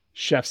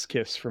chef's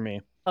kiss for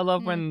me. I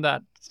love when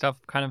that stuff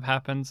kind of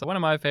happens. One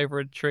of my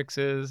favorite tricks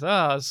is,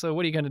 so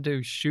what are you going to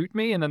do? Shoot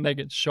me? And then they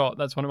get shot.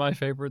 That's one of my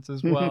favorites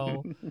as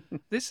well.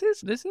 This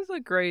is a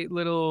great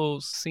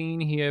little scene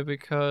here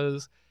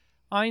because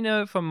I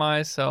know for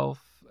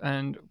myself,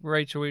 and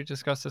Rachel, we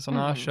discussed this on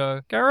our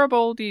show,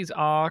 Garibaldi's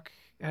arc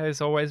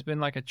has always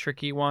been a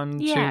tricky one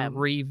to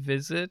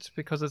revisit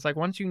because it's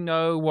once you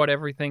know what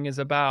everything is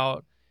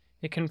about,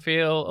 it can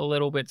feel a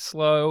little bit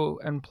slow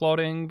and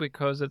plotting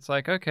because it's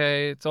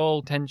okay, it's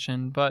all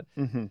tension. But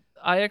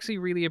I actually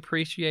really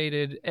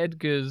appreciated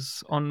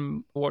Edgar's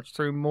on Watch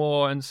Through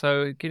more. And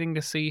so getting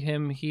to see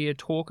him here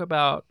talk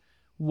about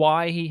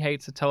why he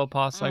hates the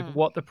telepaths,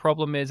 what the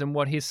problem is and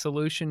what his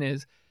solution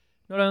is.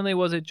 Not only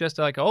was it just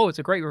it's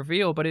a great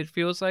reveal, but it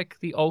feels like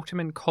the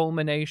ultimate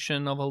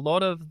culmination of a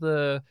lot of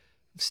the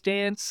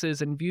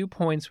stances and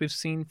viewpoints we've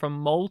seen from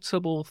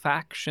multiple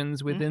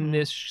factions within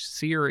this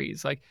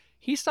series.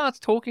 He starts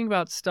talking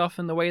about stuff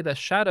in the way the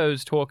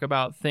Shadows talk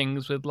about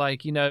things with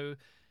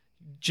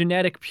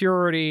genetic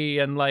purity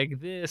and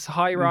this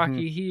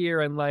hierarchy here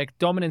and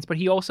dominance, but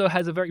he also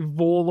has a very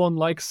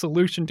Vorlon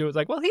solution to it.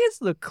 It's here's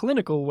the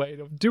clinical way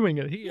of doing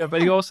it here,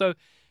 but he also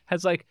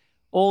has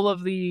all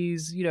of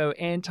these,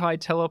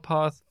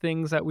 anti-telepath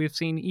things that we've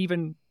seen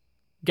even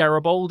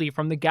Garibaldi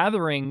from The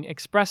Gathering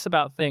express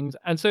about things.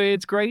 And so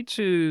it's great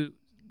to,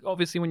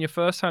 obviously when you're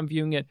first time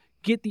viewing it,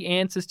 get the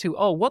answers to,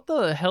 what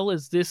the hell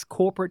is this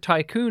corporate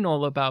tycoon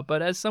all about?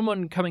 But as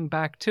someone coming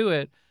back to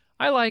it,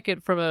 I like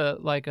it from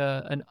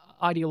an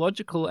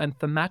ideological and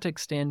thematic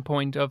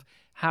standpoint of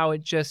how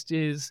it just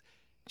is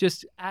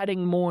just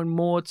adding more and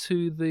more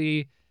to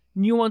the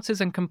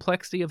nuances and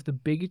complexity of the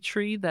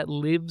bigotry that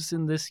lives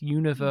in this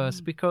universe,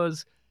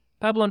 because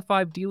Babylon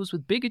 5 deals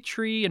with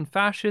bigotry and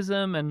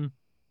fascism and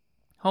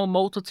whole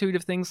multitude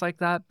of things like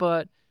that,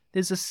 but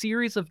there's a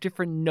series of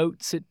different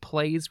notes it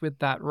plays with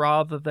that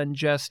rather than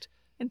just...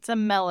 It's a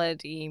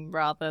melody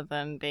rather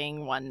than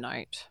being one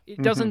note.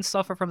 It doesn't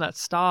suffer from that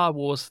Star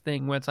Wars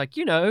thing where it's like,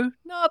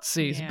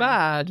 Nazis, Yeah.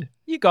 bad.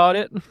 You got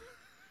it.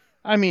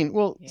 I mean,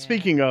 well,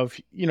 speaking of,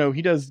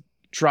 he does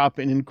drop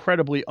an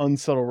incredibly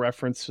unsubtle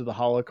reference to the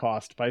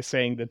Holocaust by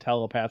saying the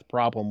telepath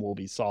problem will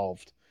be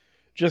solved.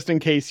 Just in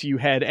case you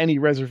had any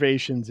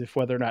reservations if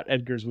whether or not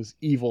Edgar's was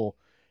evil,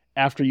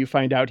 after you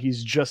find out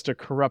he's just a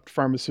corrupt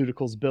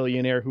pharmaceuticals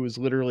billionaire who is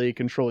literally a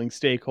controlling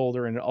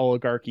stakeholder in an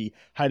oligarchy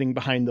hiding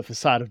behind the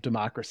facade of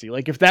democracy.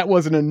 Like, if that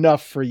wasn't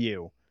enough for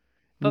you,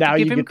 But now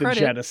give you him get the credit.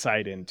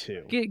 genocide in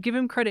too. Give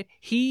him credit.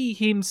 He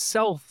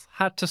himself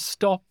had to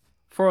stop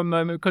for a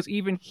moment because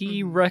even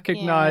he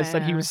recognized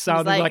that he was He's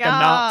sounding like, like a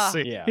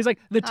Nazi. Yeah. He's like,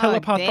 the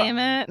telepath... damn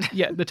it.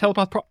 Yeah, the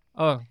telepath...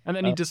 and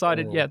then he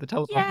decided, Uh-oh. the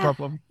telepath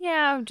problem.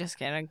 Yeah, I'm just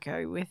going to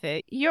go with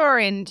it. You're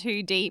in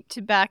too deep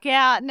to back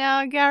out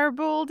now,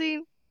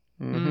 Garibaldi.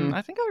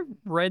 I think I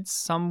read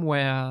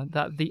somewhere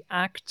that the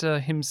actor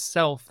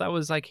himself, that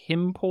was like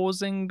him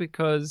pausing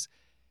because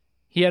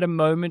he had a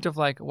moment of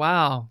like,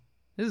 wow,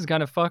 this is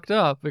kind of fucked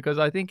up, because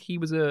I think he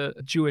was a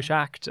Jewish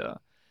actor.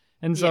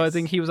 And so I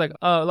think he was like,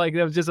 oh, like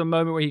there was just a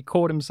moment where he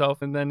caught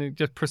himself and then it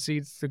just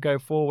proceeds to go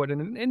forward.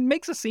 And it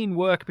makes a scene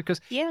work because,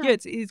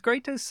 it's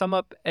great to sum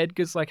up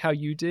Edgar's like how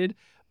you did,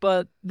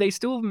 but they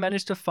still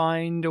managed to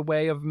find a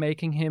way of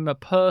making him a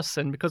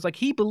person because like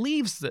he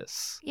believes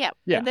this. Yep.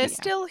 Yeah. There's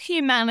still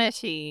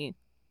humanity,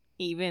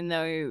 even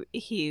though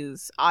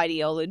his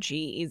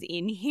ideology is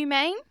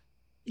inhumane.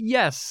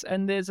 Yes,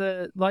 and there's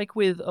like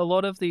with a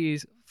lot of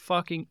these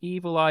fucking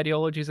evil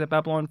ideologies that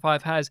Babylon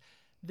 5 has,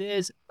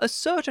 there's a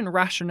certain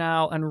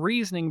rationale and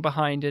reasoning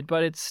behind it,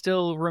 but it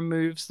still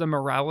removes the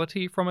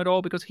morality from it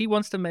all because he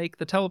wants to make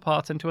the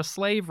telepaths into a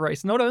slave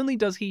race. Not only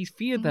does he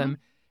fear them,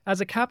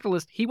 as a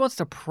capitalist, he wants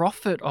to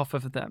profit off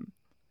of them.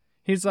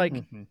 He's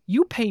like,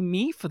 you pay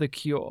me for the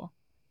cure.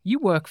 You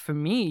work for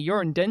me.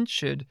 You're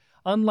indentured.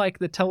 Unlike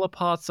the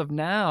telepaths of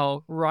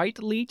now,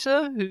 right,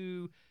 Lita,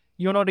 who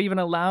you're not even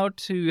allowed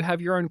to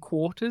have your own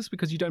quarters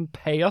because you don't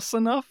pay us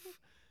enough?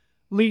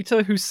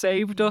 Lita, who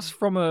saved us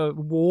from a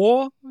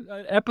war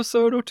an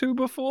episode or two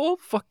before?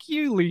 Fuck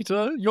you,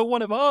 Lita. You're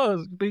one of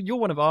ours. You're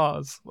one of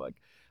ours. Like,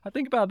 I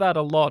think about that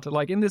a lot.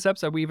 Like, in this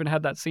episode, we even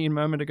had that scene a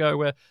moment ago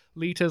where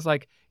Lita's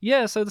like,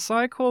 yeah, so the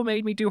Psychor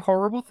made me do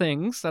horrible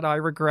things that I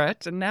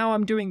regret, and now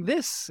I'm doing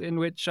this, in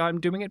which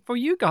I'm doing it for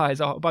you guys,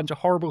 a bunch of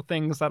horrible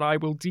things that I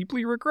will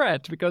deeply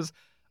regret, because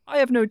I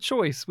have no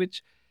choice,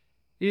 which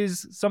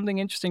is something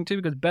interesting, too,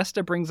 because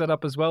Bester brings that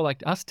up as well,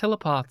 like, us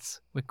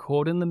telepaths, we're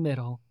caught in the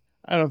middle.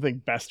 I don't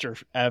think Bester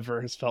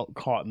ever has felt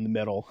caught in the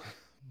middle,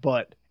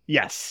 but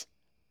yes,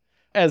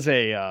 as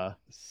a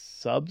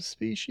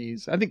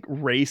subspecies, I think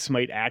race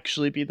might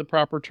actually be the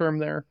proper term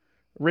there.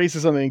 Race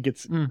is something that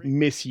gets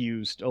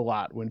misused a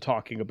lot when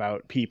talking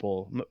about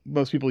people.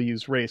 Most people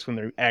use race when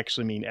they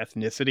actually mean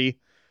ethnicity,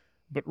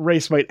 but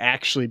race might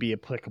actually be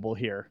applicable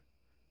here.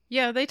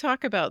 Yeah, they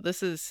talk about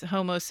this is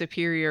Homo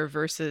superior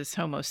versus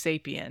Homo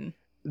sapien.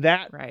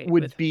 That Right,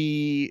 would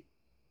be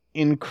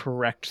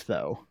incorrect,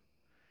 though,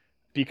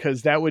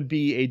 because that would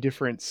be a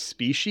different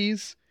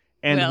species.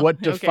 And Well, what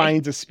okay.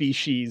 defines a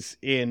species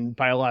in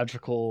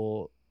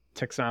biological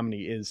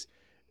taxonomy is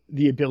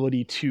the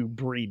ability to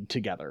breed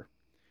together.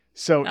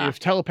 So if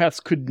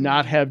telepaths could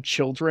not have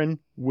children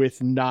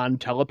with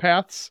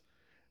non-telepaths,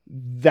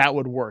 that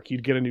would work.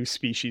 You'd get a new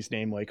species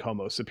name like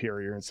Homo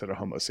superior instead of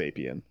Homo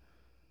sapien.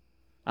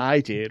 I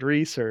did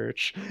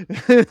research.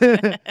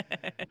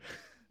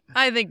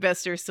 I think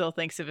Bester still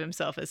thinks of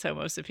himself as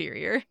Homo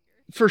superior.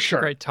 For sure.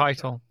 Great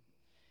title.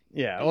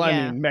 Yeah, well,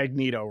 Yeah. I mean,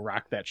 Magneto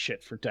rocked that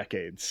shit for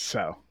decades,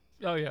 so.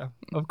 Oh, yeah.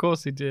 Of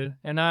course he did.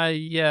 And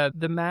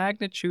the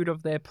magnitude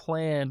of their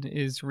plan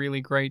is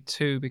really great,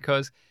 too,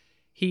 because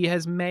he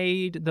has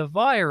made the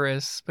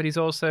virus, but he's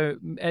also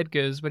made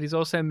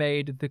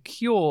the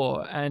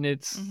cure. And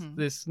it's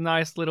this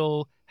nice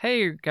little,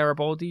 hey,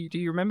 Garibaldi, do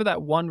you remember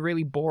that one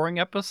really boring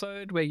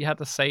episode where you had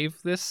to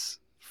save this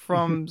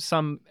from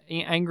some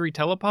angry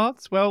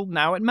telepaths? Well,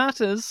 now it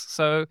matters.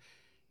 So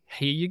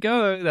here you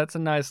go. That's a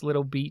nice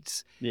little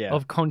beat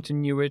of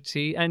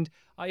continuity. And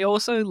I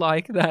also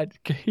like that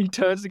he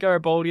turns to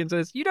Garibaldi and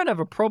says, you don't have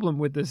a problem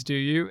with this, do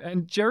you?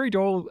 And Jerry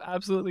Doyle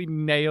absolutely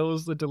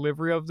nails the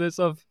delivery of this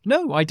of,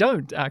 no, I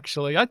don't,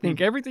 actually. I think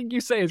everything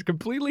you say is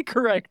completely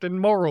correct and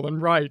moral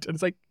and right. And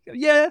it's like,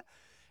 yeah.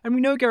 And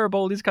we know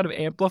Garibaldi's kind of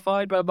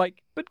amplified, but I'm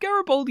like, but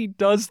Garibaldi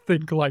does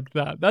think like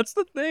that. That's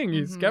the thing,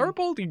 is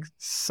Garibaldi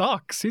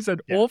sucks. He's an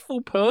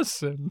awful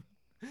person.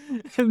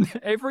 And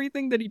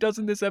everything that he does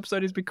in this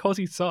episode is because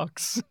he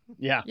sucks.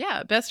 Yeah.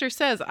 Yeah, Bester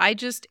says, I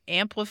just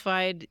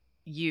amplified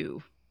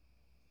you.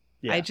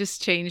 Yeah. I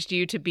just changed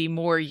you to be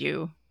more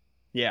you.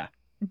 Yeah.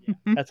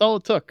 That's all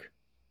it took.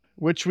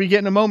 Which we get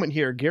in a moment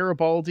here.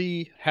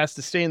 Garibaldi has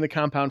to stay in the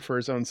compound for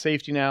his own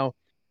safety now.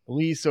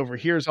 Elise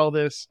overhears all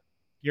this.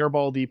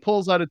 Garibaldi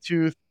pulls out a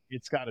tooth.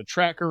 It's got a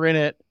tracker in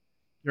it.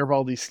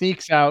 Garibaldi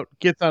sneaks out,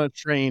 gets on a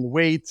train,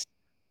 waits,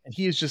 and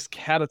he is just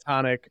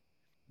catatonic,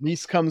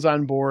 Lise comes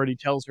on board. He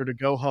tells her to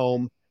go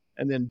home,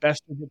 and then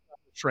Bester gets on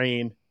the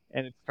train,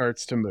 and it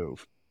starts to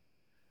move.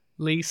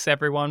 Lise,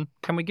 everyone.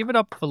 Can we give it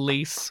up for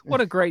Lise?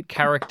 What a great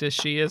character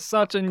she is.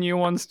 Such a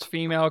nuanced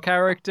female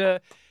character.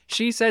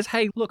 She says,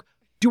 hey, look,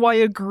 do I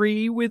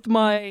agree with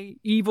my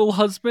evil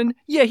husband?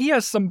 Yeah, he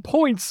has some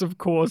points, of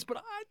course, but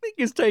I think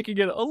he's taking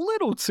it a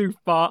little too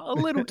far, a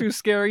little too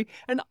scary,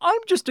 and I'm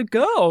just a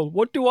girl.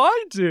 What do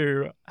I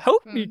do?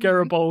 Help me,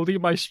 Garibaldi,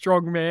 my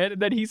strong man.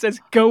 And then he says,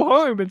 go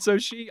home. And so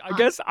she, I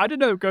guess, I don't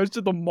know, goes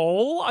to the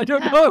mall? I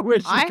don't know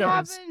where she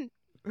goes.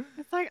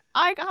 It's like,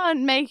 I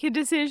can't make a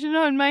decision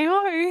on my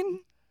own.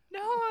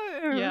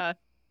 No.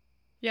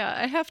 Yeah,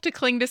 I have to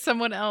cling to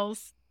someone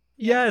else.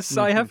 Yes,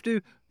 I have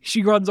to.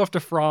 She runs off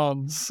to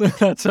France.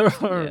 That's her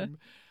home.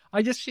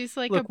 Yeah. She's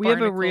like look, a we have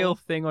a barnacle. real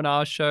thing on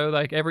our show.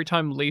 Like every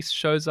time Lise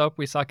shows up,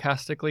 we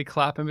sarcastically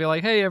clap and be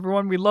like, hey,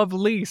 everyone, we love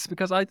Lise,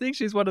 because I think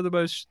she's one of the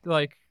most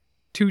like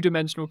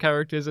two-dimensional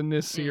characters in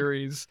this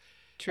series.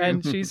 True.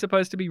 And she's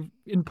supposed to be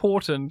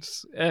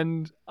important.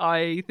 And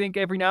I think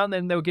every now and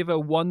then they'll give her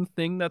one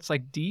thing that's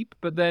like deep,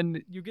 but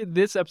then you get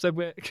this episode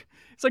where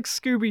it's like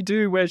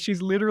Scooby-Doo, where she's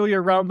literally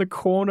around the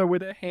corner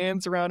with her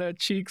hands around her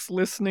cheeks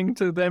listening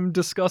to them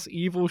discuss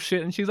evil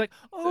shit. And she's like,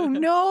 oh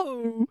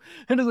no.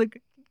 And it's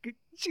like,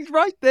 she's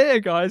right there,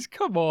 guys.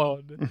 Come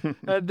on.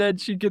 And then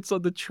she gets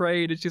on the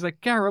train and she's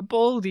like,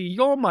 Garibaldi,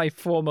 you're my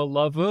former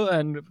lover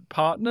and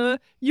partner.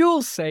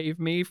 You'll save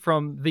me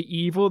from the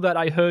evil that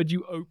I heard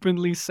you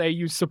openly say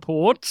you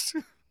support.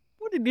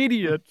 What an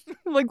idiot.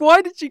 Like,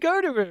 why did she go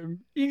to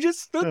him? He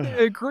just stood there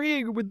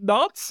agreeing with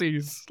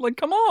Nazis. Like,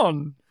 come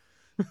on.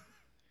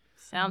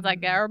 Sounds like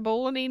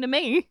Garibaldi to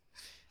me.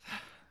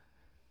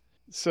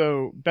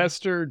 So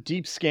Bester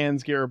deep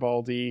scans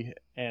Garibaldi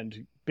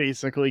and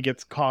basically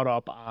gets caught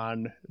up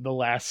on the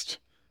last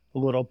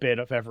little bit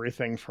of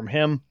everything from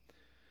him.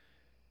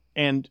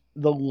 And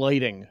the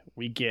lighting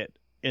we get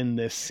in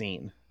this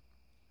scene.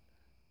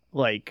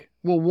 Like,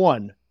 well,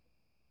 one,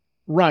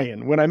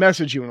 Ryan, when I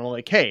messaged you and I'm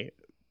like, hey,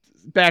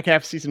 back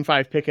half season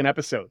 5, pick an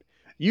episode,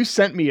 you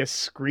sent me a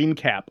screen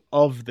cap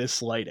of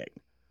this lighting.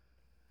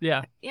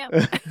 Yeah. Yeah.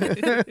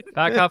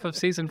 Back half of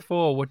season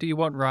 4. What do you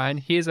want, Ryan?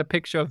 Here's a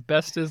picture of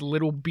Bester's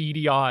little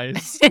beady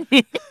eyes.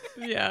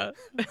 Yeah.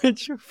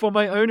 Which, for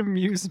my own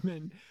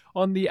amusement,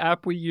 on the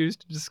app we use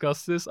to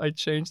discuss this, I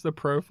changed the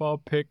profile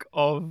pic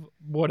of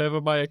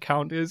whatever my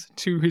account is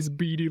to his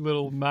beady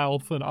little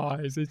mouth and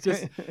eyes. It's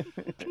just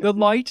the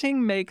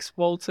lighting makes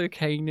Walter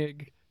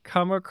Koenig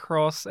come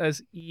across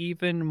as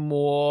even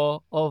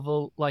more of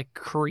a like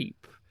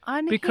creep.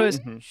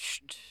 Because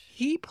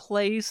he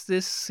plays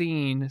this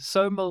scene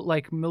so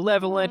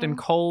malevolent and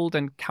cold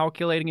and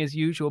calculating as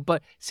usual,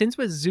 but since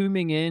we're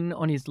zooming in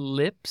on his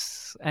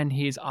lips and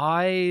his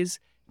eyes,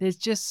 there's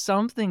just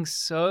something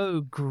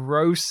so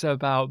gross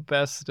about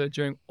Bester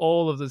during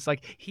all of this.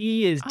 Like,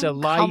 he is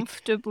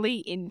uncomfortably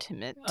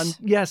intimate.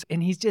 Yes,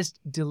 and he's just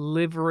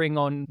delivering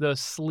on the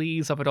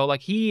sleaze of it all.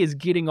 Like, he is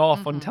getting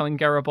off on telling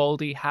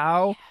Garibaldi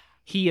how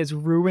he has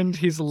ruined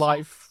his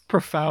life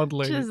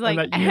profoundly, Just and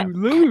like, that you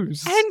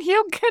lose. And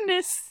you're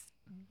gonna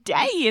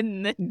stay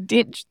in the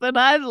ditch that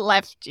I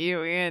left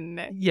you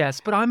in.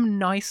 Yes, but I'm a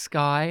nice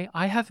guy.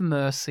 I have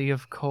mercy,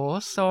 of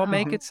course, so I'll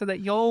make it so that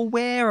you're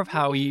aware of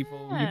how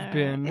evil you've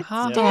been. It's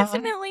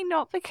definitely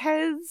not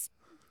because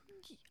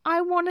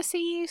I want to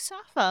see you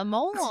suffer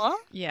more.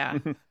 Yeah.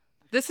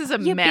 This is a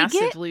You massive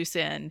bigot. loose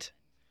end.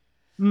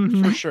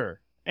 For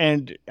sure.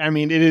 And I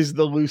mean, it is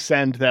the loose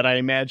end that I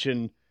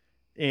imagine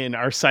in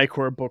our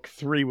Psychor book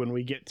 3, when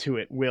we get to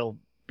it, will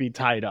be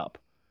tied up.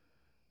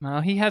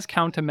 Well, he has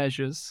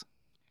countermeasures.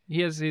 He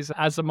has his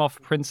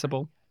Asimov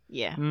principle.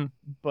 Yeah.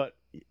 But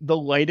the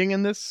lighting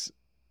in this,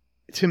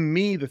 to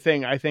me, the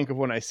thing I think of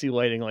when I see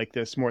lighting like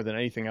this more than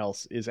anything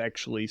else is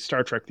actually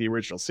Star Trek, the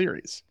original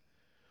series.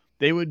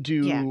 They would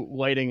do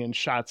lighting and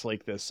shots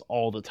like this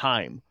all the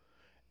time.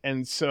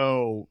 And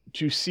so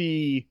to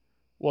see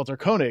Walter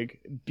Koenig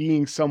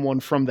being someone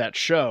from that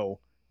show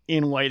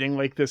in lighting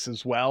like this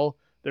as well,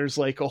 there's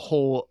like a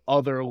whole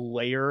other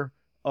layer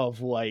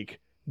of like,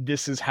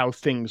 this is how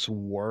things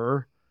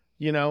were,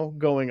 you know,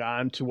 going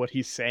on to what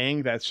he's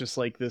saying. That's just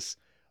like this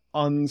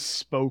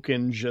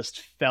unspoken,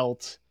 just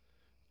felt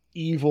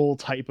evil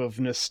type of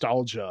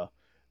nostalgia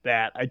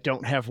that I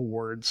don't have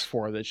words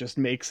for, that just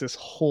makes this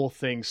whole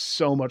thing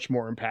so much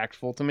more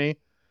impactful to me.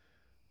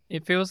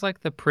 It feels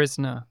like The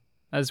Prisoner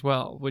as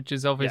well, which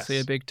is obviously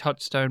a big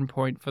touchstone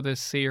point for this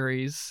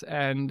series,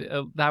 and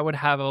that would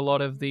have a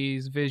lot of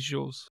these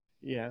visuals.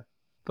 Yeah.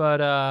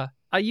 But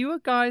are you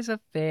guys a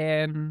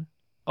fan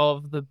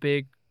of the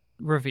big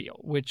reveal,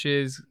 which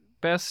is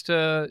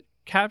Bester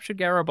captured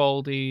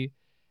Garibaldi,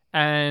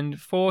 and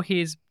for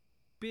his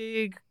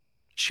big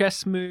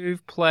chess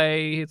move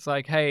play, it's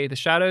like, hey, the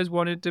shadows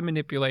wanted to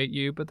manipulate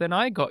you, but then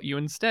I got you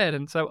instead,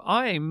 and so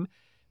I'm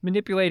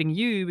manipulating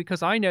you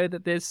because I know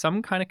that there's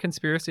some kind of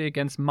conspiracy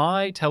against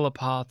my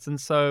telepaths, and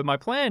so my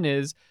plan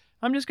is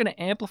I'm just going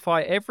to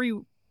amplify every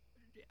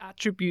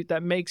attribute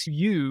that makes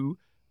you,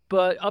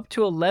 but up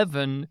to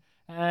 11,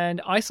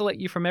 and isolate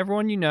you from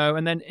everyone you know,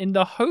 and then in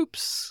the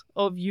hopes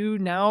of you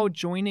now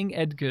joining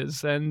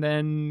Edgar's and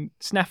then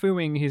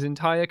snafuing his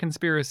entire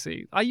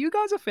conspiracy. Are you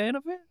guys a fan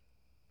of it?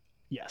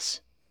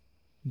 Yes.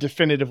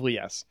 Definitively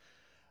yes.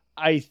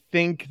 I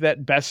think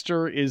that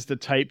Bester is the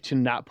type to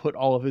not put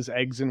all of his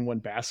eggs in one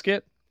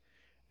basket.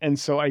 And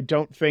so I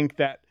don't think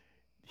that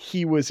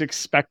he was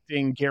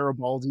expecting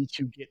Garibaldi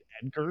to get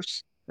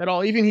Edgar's at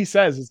all. Even he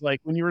says, it's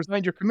like, when you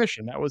resigned your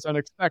commission, that was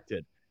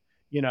unexpected.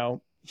 You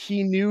know,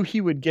 he knew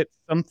he would get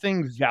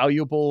something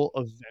valuable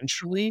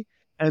eventually,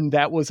 and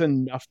that was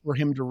enough for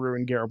him to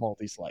ruin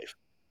Garibaldi's life.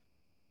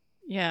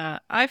 Yeah,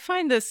 I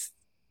find this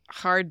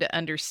hard to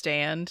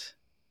understand.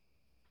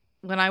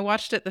 When I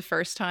watched it the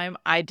first time,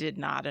 I did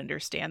not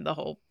understand the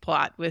whole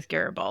plot with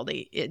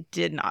Garibaldi. It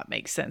did not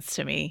make sense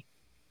to me.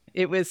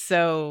 It was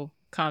so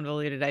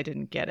convoluted, I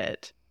didn't get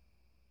it.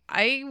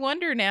 I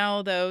wonder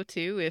now, though,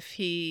 too, if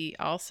he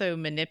also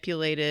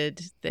manipulated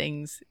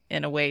things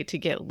in a way to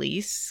get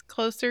Lise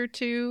closer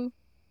to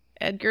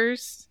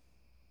Edgar's.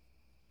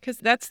 Because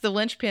that's the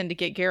linchpin to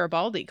get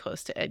Garibaldi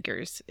close to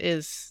Edgar's,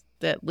 is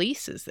that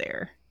Lise is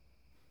there.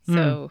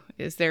 So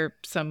is there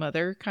some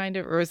other kind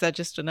of, or is that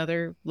just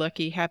another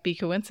lucky, happy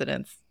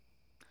coincidence?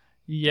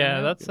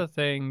 Yeah, that's the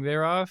thing.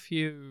 There are a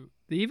few,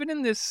 even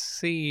in this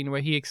scene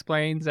where he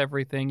explains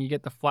everything, you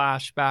get the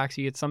flashbacks,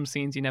 you get some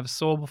scenes you never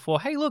saw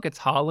before. Hey, look, it's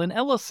Harlan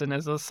Ellison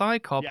as a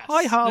psychop. Yes.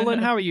 Hi, Harlan,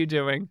 how are you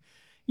doing?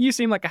 You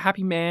seem like a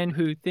happy man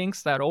who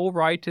thinks that all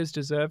writers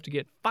deserve to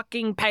get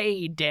fucking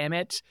paid, damn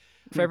it,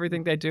 for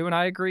everything they do. And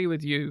I agree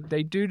with you.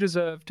 They do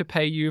deserve to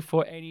pay you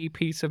for any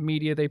piece of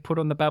media they put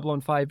on the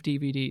Babylon 5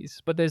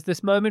 DVDs. But there's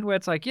this moment where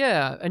it's like,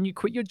 yeah, and you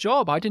quit your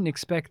job. I didn't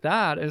expect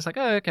that. And it's like,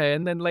 oh, okay.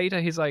 And then later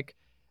he's like,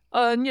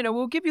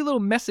 we'll give you little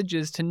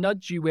messages to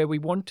nudge you where we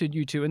wanted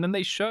you to. And then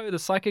they show the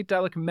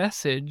psychedelic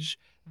message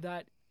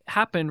that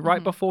happened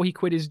right before he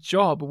quit his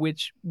job,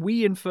 which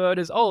we inferred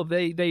as,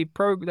 they've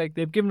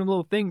given him a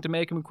little thing to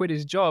make him quit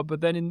his job.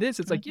 But then in this,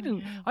 it's like,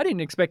 I didn't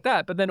expect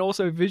that. But then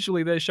also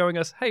visually, they're showing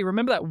us, hey,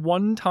 remember that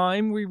one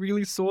time we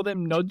really saw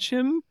them nudge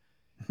him?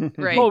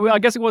 Right. Well, I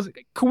guess it was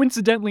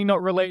coincidentally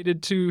not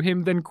related to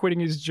him then quitting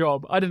his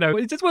job. I don't know.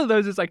 It's just one of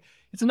those, it's like,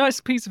 it's a nice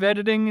piece of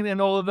editing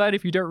and all of that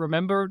if you don't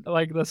remember,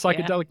 like, the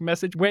psychedelic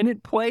message when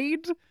it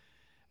played.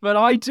 But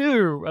I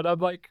do. And I'm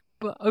like,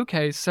 but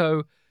okay,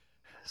 so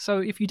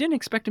if you didn't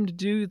expect him to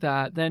do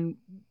that, then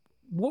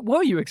what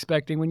were you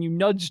expecting when you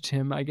nudged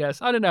him, I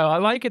guess? I don't know. I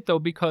like it, though,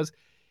 because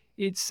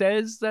it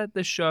says that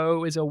the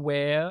show is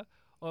aware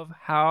of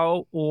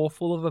how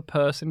awful of a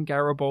person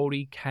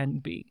Garibaldi can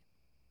be.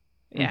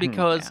 Yeah.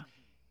 Because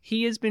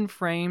he has been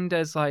framed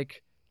as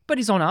like, but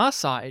he's on our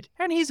side,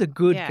 and he's a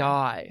good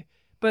guy.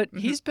 But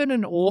he's been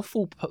an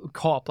awful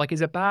cop. Like,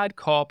 he's a bad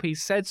cop.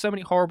 He's said so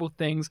many horrible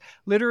things.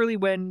 Literally,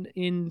 when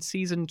in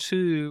season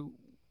 2...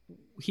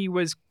 he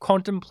was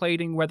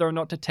contemplating whether or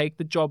not to take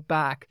the job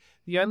back.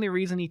 The only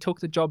reason he took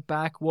the job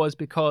back was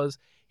because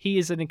he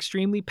is an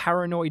extremely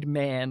paranoid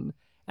man,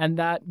 and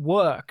that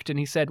worked. And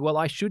he said, well,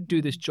 I should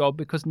do this job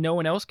because no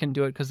one else can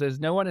do it because there's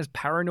no one as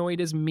paranoid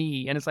as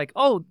me. And it's like,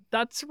 oh,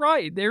 that's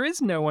right. There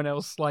is no one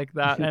else like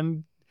that.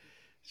 And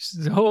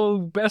so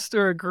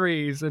Bester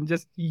agrees and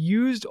just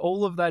used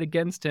all of that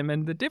against him.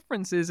 And the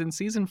difference is in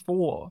season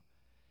 4,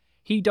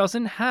 he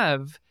doesn't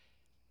have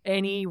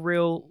any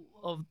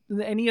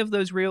of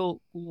those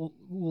real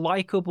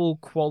likable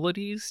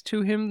qualities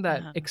to him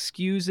that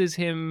excuses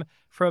him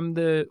from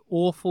the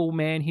awful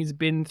man he's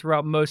been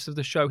throughout most of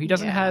the show. He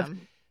doesn't have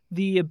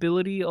the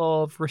ability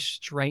of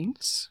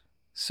restraint.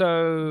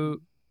 So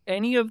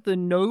any of the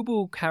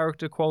noble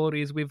character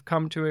qualities we've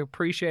come to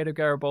appreciate of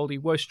Garibaldi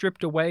were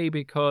stripped away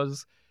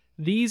because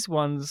these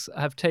ones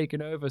have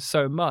taken over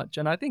so much.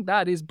 And I think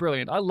that is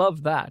brilliant. I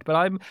love that. But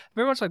I'm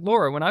very much like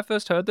Laura. When I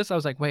first heard this, I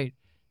was like, wait,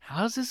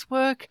 how does this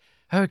work?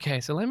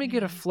 Okay, so let me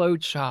get a flow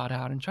chart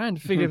out and try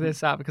and figure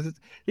this out, because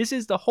this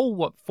is the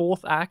whole,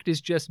 fourth act is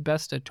just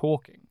Bester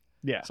talking.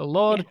 Yeah. It's a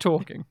lot of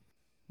talking.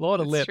 A lot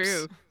of lips.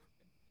 True.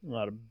 A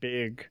lot of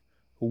big,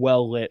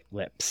 well-lit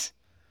lips.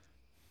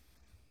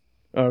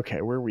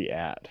 Okay, where are we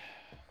at?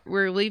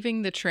 We're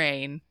leaving the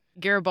train.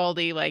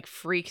 Garibaldi,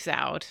 freaks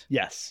out.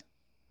 Yes.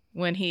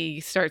 When he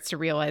starts to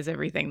realize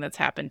everything that's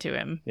happened to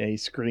him. Yeah, he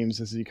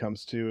screams as he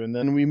comes to. And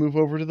then we move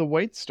over to the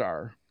White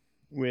Star,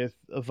 with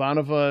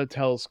Ivanova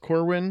tells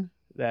Corwin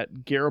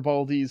that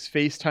Garibaldi's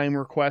FaceTime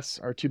requests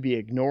are to be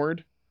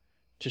ignored,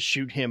 to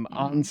shoot him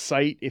on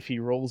sight if he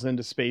rolls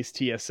into Space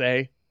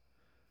TSA.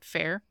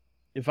 Fair.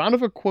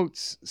 Ivanova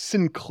quotes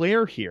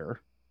Sinclair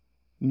here,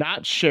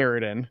 not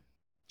Sheridan.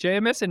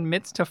 JMS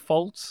admits to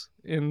faults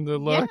in the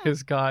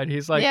Lurker's Guide.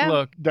 He's like,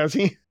 look. Does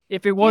he?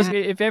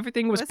 If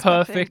everything was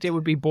perfect, it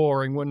would be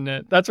boring, wouldn't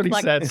it? That's what he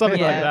said. Something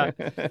like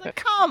that.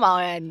 Come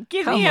on,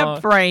 give me a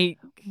break.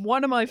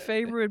 One of my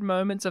favorite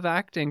moments of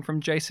acting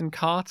from Jason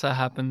Carter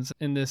happens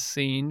in this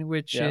scene,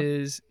 which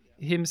is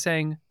him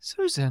saying,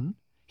 Susan.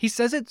 He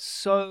says it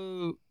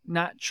so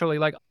naturally,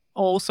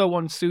 also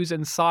on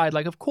Susan's side.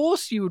 Of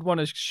course you would want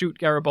to shoot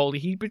Garibaldi.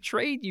 He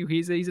betrayed you.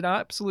 He's an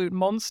absolute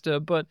monster.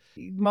 But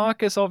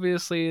Marcus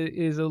obviously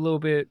is a little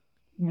bit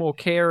more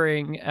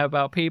caring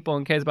about people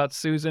and cares about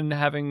Susan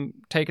having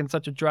taken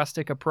such a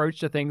drastic approach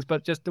to things.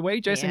 But just the way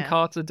Jason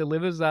Carter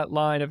delivers that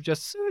line of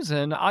just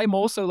Susan, I'm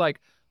also like,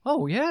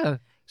 oh yeah,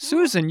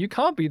 Susan, you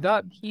can't be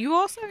that You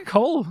also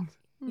cold.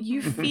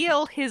 you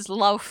feel his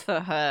love for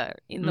her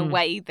in the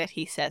way that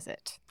he says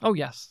it. Oh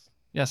yes,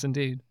 yes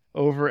indeed.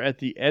 Over at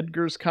the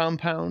Edgar's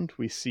compound,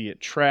 we see it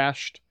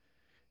trashed.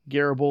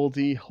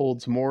 Garibaldi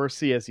holds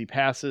Morrissey as he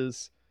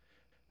passes,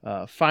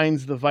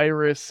 finds the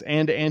virus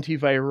and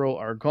antiviral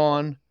are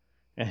gone,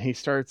 and he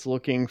starts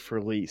looking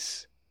for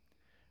Lise.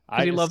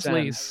 He loves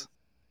Lise.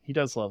 He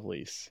does love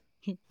Lise.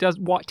 He does.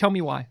 What? Tell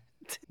me why.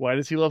 Why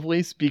does he love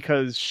Lise?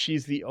 Because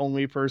she's the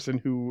only person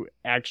who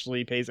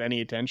actually pays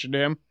any attention to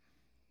him.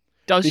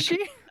 Does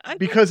she?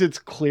 Because it's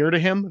clear to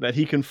him that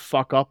he can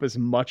fuck up as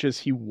much as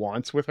he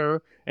wants with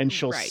her, and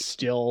she'll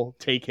still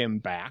take him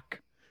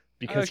back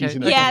because he's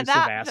an abusive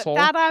asshole.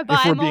 That I buy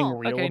if we're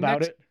more. being real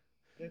about it.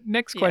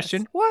 Next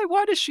question.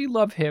 Why does she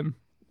love him?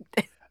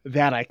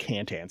 That I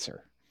can't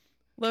answer.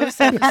 Low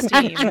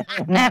self-esteem.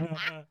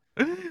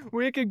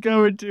 We could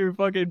go into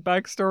fucking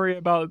backstory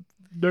about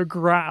the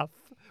graph.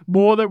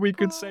 More than we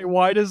could say,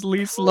 why does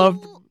Lise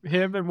love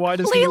him and why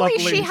does he love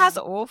Lise? Clearly she has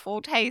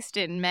awful taste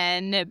in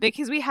men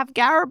because we have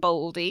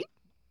Garibaldi,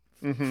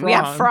 Mm-hmm. we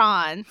have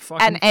Fran,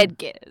 and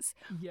Edgar's.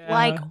 Yeah.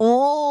 Like,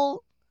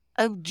 all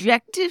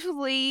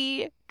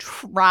objectively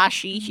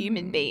trashy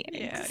human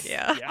beings.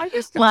 Yeah. I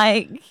just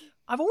Like,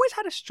 I've always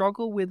had a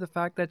struggle with the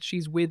fact that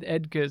she's with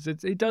Edgar's.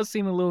 It does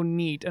seem a little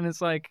neat, and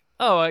it's like,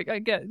 oh, I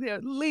get,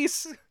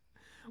 Lise,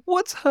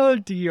 what's her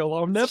deal?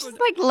 I'll never. she's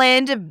like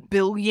land a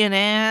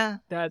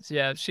billionaire.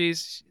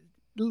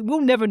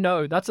 We'll never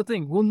know. That's the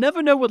thing. We'll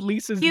never know what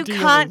Lisa's You deal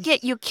can't is.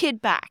 get your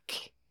kid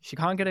back. She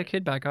can't get her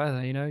kid back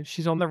either, you know?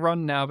 She's on the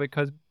run now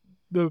because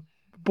the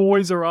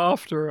boys are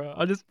after her.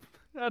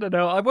 I don't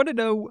know.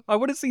 I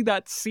want to see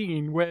that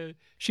scene where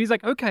she's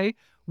like, okay,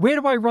 where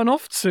do I run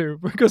off to?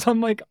 Because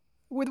I'm like,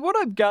 with what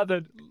I've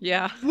gathered,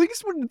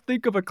 Lise wouldn't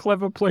think of a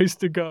clever place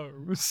to go.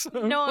 So.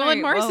 No, Well,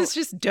 and Mars is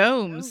just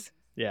domes.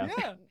 Yeah.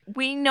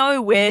 We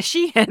know where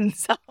she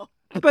ends up.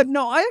 But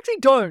no, I actually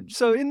don't.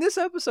 So in this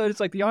episode, it's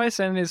like the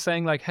ISN is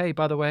saying like, hey,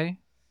 by the way,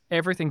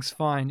 everything's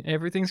fine.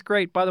 Everything's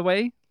great. By the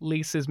way,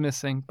 Lise is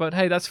missing. But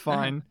hey, that's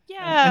fine.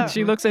 Yeah. And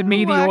she looks at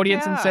me, the Work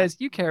audience, and out. says,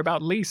 you care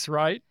about Lise,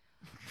 right?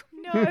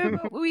 No,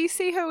 but we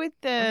see her with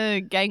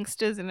the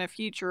gangsters in a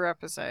future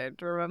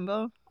episode,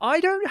 remember? I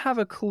don't have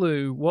a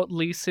clue what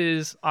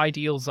Lisa's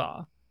ideals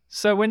are.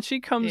 So when she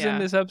comes in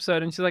this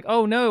episode and she's like,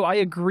 oh no, I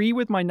agree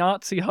with my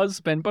Nazi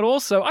husband, but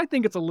also I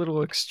think it's a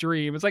little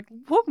extreme. It's like,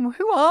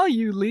 who are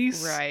you,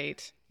 Lise?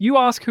 Right. You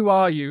ask, who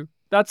are you?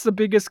 That's the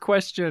biggest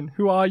question.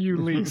 Who are you,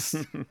 Lise?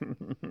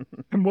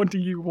 And what do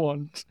you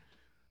want?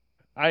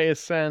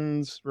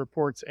 ISN's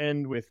reports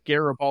end with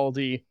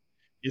Garibaldi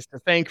is to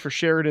thank for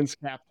Sheridan's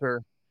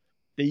capture.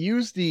 They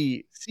used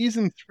the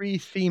season 3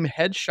 theme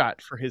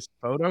headshot for his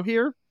photo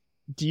here.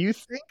 Do you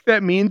think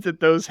that means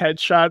that those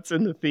headshots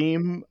in the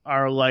theme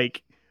are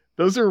like,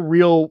 those are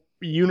real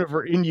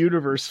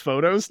in-universe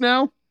photos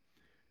now?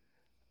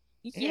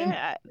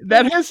 Yeah.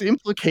 That has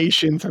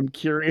implications I'm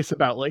curious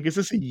about. Like, is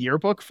this a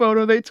yearbook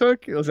photo they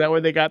took? Is that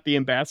where they got the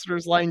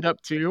ambassadors lined up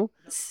too?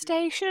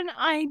 Station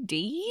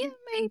ID,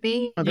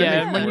 maybe? Oh, that Yeah,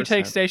 makes and when more you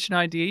take sense. station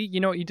ID, you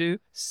know what you do?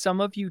 Some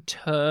of you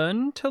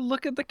turn to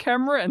look at the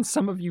camera and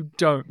some of you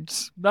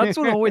don't. That's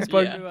what always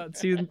bugged me about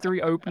season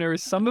 3 opener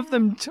is some of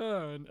them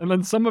turn and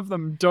then some of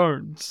them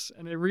don't.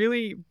 And it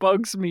really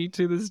bugs me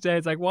to this day.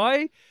 It's like,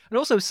 why? And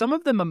also some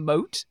of them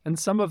emote and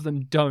some of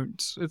them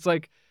don't. It's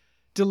like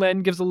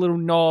Delenn gives a little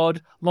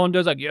nod.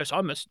 Londo's like, yes,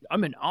 I'm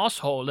an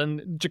asshole.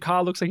 And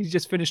Jakar looks like he's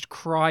just finished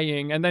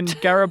crying. And then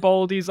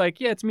Garibaldi's like,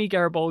 yeah, it's me,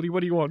 Garibaldi. What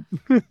do you want?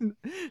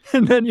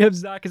 And then you have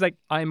Zach is like,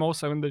 I'm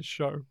also in this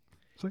show.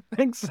 It's like,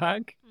 thanks,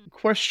 Zach.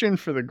 Question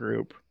for the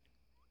group.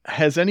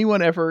 Has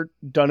anyone ever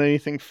done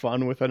anything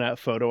fun with a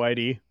photo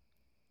ID?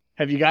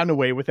 Have you gotten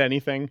away with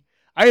anything?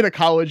 I had a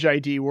college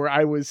ID where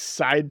I was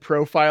side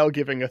profile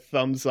giving a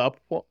thumbs up.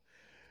 Well,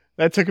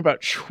 that took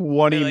about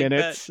 20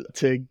 minutes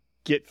to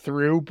get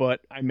through, but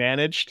I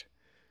managed.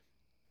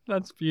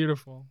 That's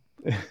beautiful.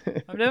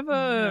 I've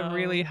never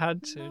really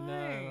had to.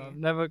 No, I've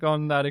never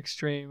gone that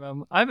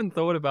extreme. I haven't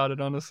thought about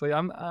it honestly.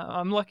 I'm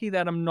lucky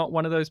that I'm not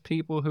one of those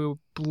people who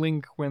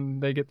blink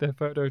when they get their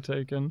photo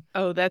taken.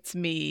 Oh, that's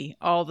me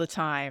all the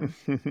time.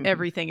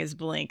 Everything is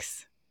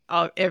blinks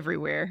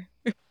everywhere.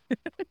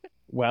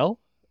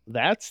 Well,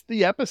 that's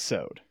the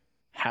episode.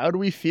 How do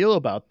we feel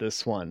about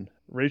this one?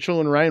 Rachel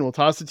and Ryan, we'll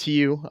toss it to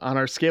you on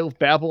our scale of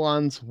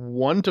Babylon's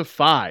 1 to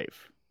 5.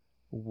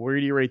 Where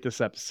do you rate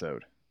this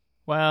episode?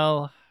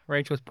 Well,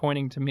 Rachel's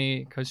pointing to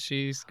me because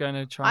she's going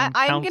to try and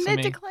I'm counsel going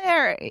me. to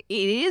declare it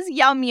is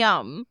Yum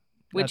Yum,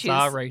 which That's is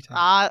our rating.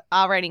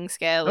 our rating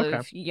scale Okay.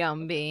 of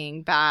Yum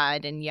being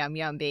bad and Yum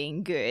Yum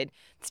being good.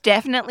 It's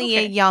definitely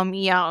a Yum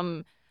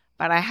Yum,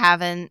 but I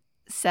haven't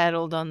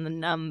settled on the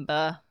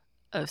number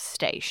of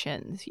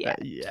stations yet.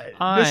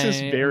 This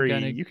is very,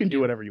 you can do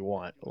whatever you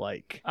want.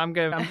 Like, I'm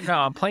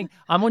playing.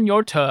 I'm on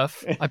your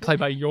turf. I play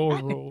by your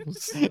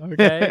rules.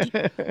 Okay.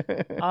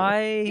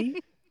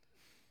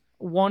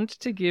 want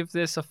to give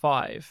this a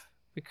 5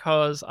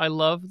 because I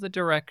love the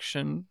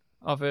direction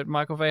of it.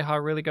 Michael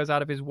Vejar really goes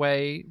out of his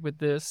way with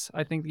this.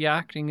 I think the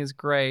acting is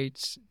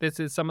great. This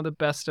is some of the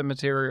best of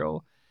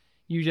material.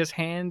 You just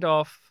hand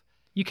off.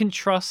 You can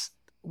trust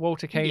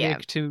Walter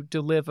Koenig to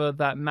deliver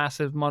that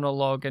massive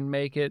monologue and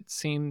make it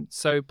seem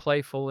so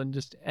playful and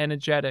just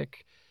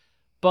energetic.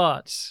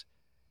 But,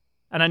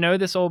 and I know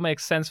this all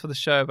makes sense for the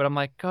show, but I'm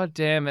like, God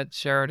damn it,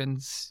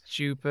 Sheridan's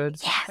stupid.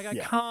 Yes. Like, I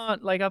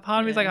can't, like, a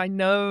part of me is like, I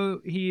know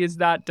he is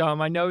that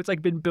dumb. I know it's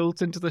like been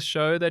built into the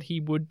show that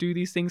he would do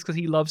these things because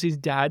he loves his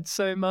dad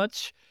so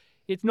much.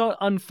 It's not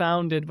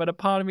unfounded, but a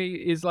part of me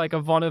is like a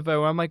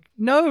Vonovo. I'm like,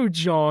 no,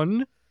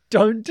 John,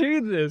 don't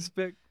do this.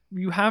 But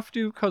you have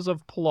to because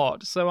of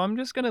plot. So I'm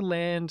just going to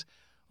land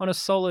on a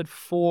solid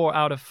 4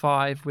 out of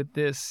 5 with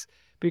this,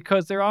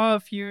 because there are a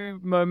few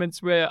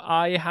moments where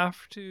I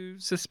have to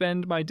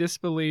suspend my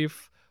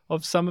disbelief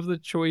of some of the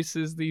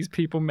choices these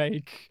people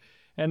make.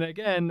 And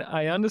again,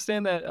 I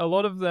understand that a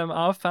lot of them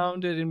are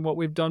founded in what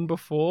we've done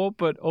before,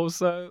 but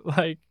also,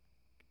 like,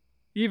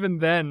 even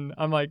then,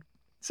 I'm like,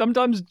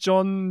 sometimes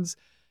John's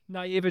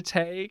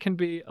naivete can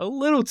be a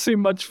little too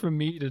much for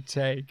me to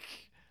take.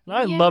 And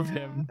I love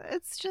him.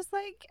 It's just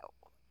like,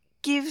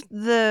 give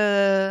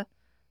the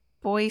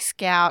Boy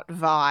Scout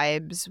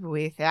vibes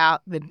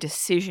without the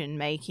decision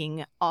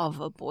making of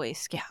a Boy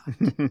Scout.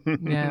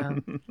 Yeah.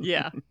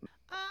 Yeah.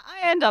 I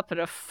end up at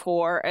a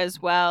 4 as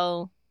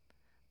well,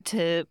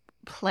 to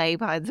play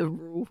by the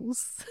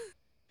rules.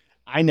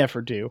 I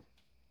never do.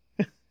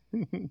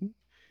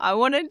 I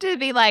wanted to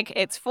be like,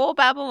 it's 4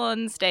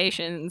 Babylon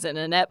stations and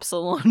an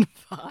Epsilon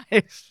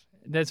 5.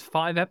 There's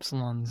 5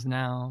 Epsilons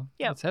now.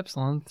 Yep. It's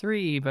Epsilon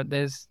 3, but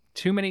there's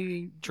too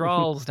many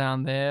Draals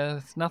down there.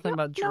 It's nothing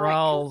but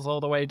Draals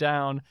all the way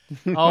down.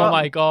 Oh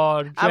my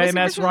god.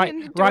 JMS,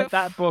 write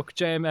that book,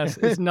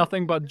 JMS. It's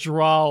nothing but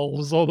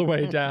Draals all the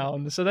way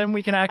down. So then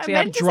we can actually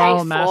have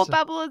Draal massive. 4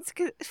 Babylons,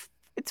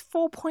 it's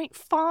 4.5.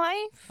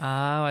 Oh,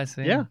 I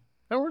see. Yeah,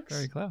 that works.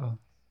 Very clever.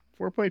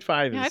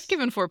 4.5 Yeah, is... I've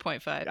given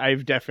 4.5.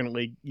 I've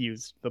definitely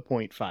used the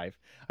 0.5.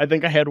 I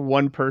think I had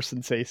one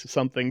person say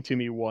something to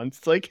me once.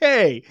 It's like,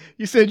 hey,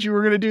 you said you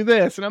were going to do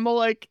this. And I'm all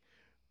like,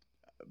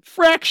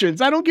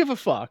 fractions, I don't give a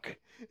fuck.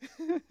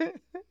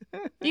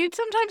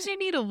 Sometimes you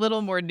need a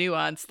little more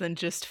nuance than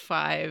just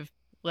 5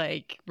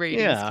 like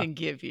ratings can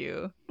give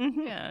you.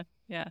 Mm-hmm.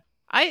 Yeah.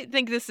 I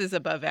think this is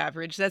above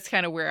average. That's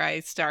kind of where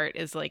I start,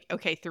 is like,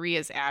 okay, 3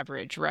 is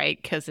average,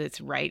 right? Because it's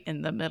right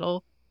in the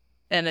middle.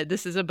 And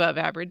this is above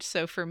average.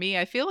 So for me,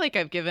 I feel like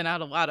I've given out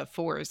a lot of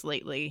 4s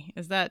lately.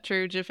 Is that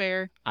true,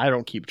 Xhafer? I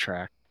don't keep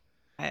track.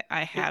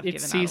 I have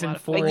It's given season out a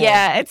lot 4. of 4s.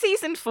 Yeah, it's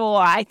season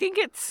 4. I think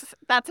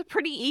that's a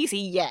pretty easy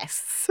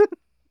yes.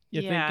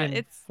 You're Yeah, thinking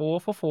it's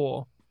 4 for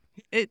 4.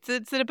 It's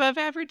an above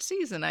average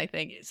season, I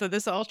think. So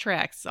this all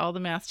tracks. All the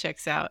math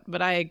checks out.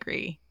 But I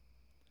agree.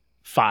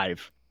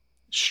 5.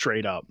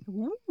 Straight up.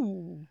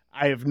 Ooh.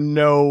 I have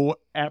no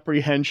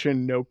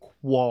apprehension, no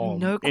qualm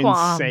No in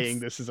qualms. saying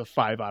this is a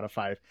 5 out of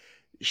 5.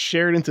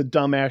 Sheridan's a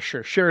dumbass.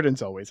 Sure,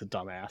 Sheridan's always a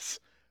dumbass.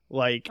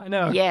 Like, I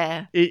know.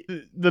 Yeah.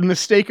 The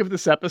mistake of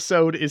this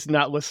episode is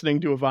not listening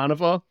to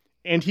Ivanova,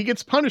 and he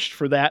gets punished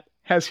for that,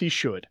 as he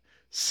should.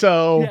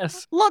 So,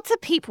 Yes. Lots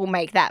of people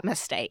make that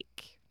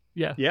mistake.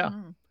 Yeah. yeah.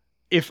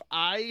 If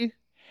I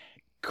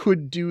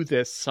could do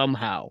this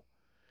somehow,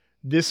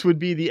 this would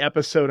be the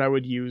episode I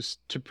would use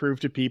to prove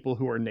to people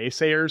who are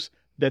naysayers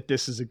that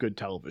this is a good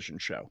television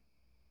show.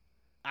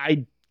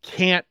 I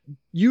can't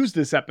use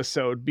this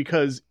episode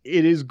because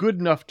it is good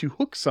enough to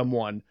hook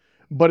someone,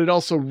 but it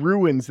also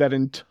ruins that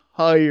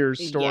entire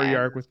story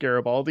arc with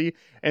Garibaldi.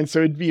 And so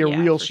it'd be a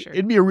real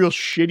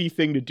shitty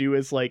thing to do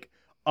as like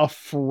a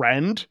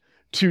friend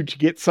to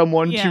get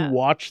someone to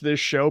watch this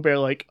show. But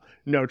like,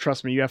 no,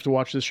 trust me, you have to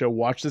watch this show.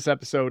 Watch this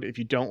episode. If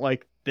you don't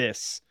like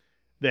this,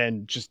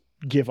 then just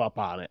give up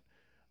on it.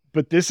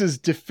 But this is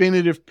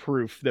definitive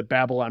proof that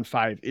Babylon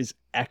 5 is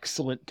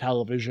excellent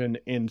television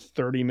in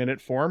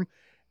 30-minute form.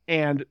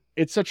 And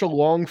it's such a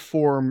long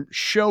form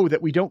show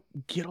that we don't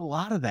get a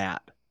lot of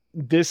that.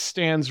 This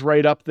stands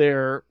right up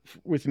there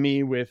with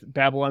me with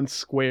Babylon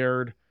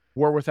Squared,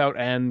 War Without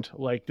End.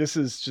 Like, this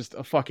is just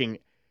a fucking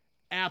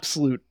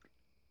absolute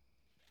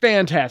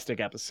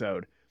fantastic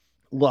episode.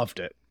 Loved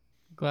it.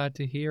 Glad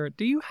to hear it.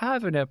 Do you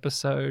have an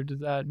episode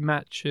that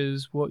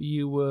matches what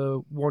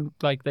you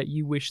like that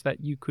you wish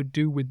that you could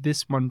do with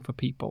this one for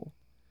people?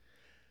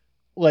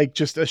 Like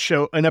just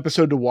an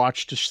episode to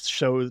watch to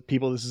show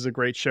people this is a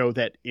great show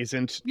that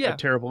isn't a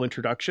terrible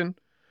introduction.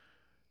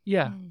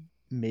 Yeah.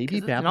 Maybe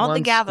Not Babylon The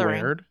Gathering.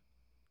 Squared.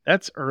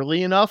 That's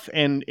early enough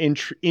and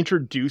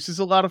introduces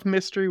a lot of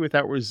mystery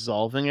without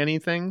resolving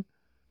anything.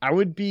 I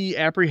would be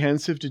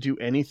apprehensive to do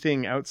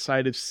anything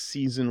outside of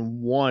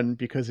season 1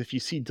 because if you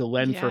see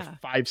Delenn for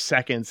 5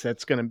 seconds,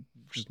 that's going to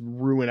just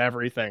ruin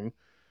everything.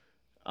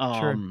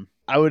 Sure.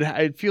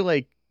 I'd feel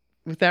like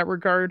with that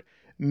regard,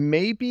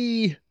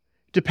 maybe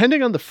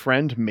depending on the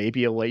friend,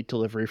 maybe a late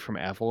delivery from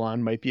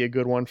Avalon might be a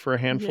good one for a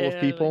handful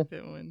of people. I like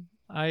that one.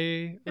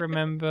 I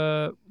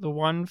remember the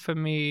one for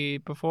me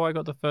before I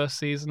got the first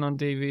season on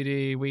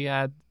DVD. We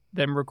had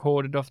them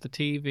recorded off the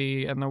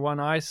TV, and the one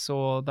I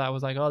saw that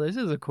was like, oh, this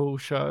is a cool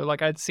show.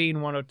 Like I'd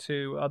seen one or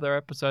two other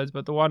episodes,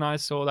 but the one I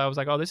saw that was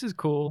like, oh, this is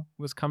cool,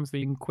 comes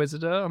the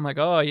Inquisitor. I'm like,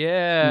 oh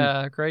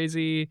yeah,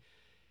 crazy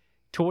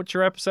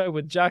torture episode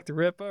with Jack the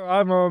Ripper.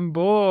 I'm on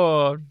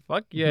board.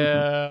 Fuck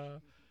yeah.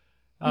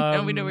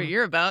 Now we know what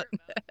you're about.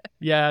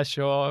 Yeah,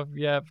 sure.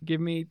 Yeah,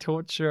 give me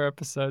torture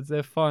episodes.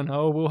 They're fun.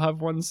 Oh, we'll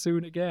have one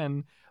soon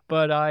again.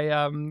 But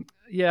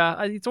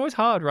it's always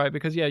hard, right?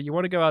 Because, you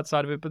want to go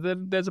outside of it. But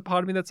then there's a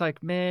part of me that's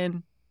like,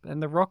 man,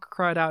 and The Rock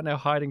cried out in our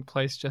hiding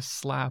place just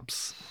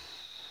slaps.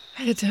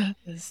 It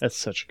does. That's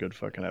such a good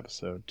fucking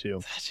episode, too.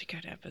 Such a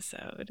good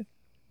episode.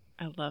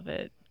 I love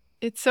it.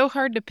 It's so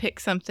hard to pick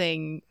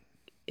something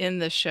in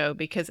the show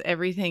because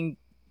everything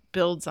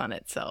builds on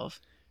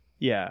itself.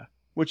 Yeah,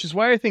 which is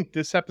why I think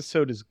this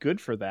episode is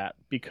good for that,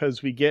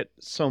 because we get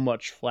so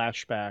much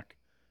flashback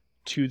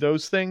to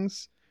those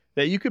things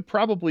that you could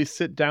probably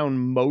sit down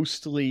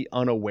mostly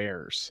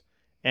unawares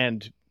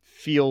and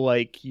feel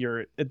like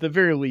you're, at the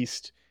very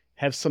least,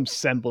 have some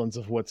semblance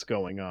of what's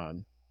going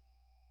on.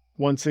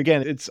 Once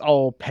again, it's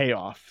all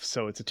payoff,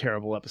 so it's a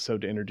terrible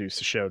episode to introduce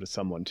the show to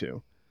someone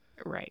to.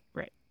 Right.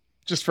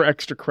 Just for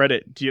extra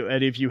credit, do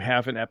any of you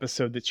have an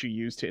episode that you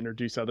use to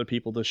introduce other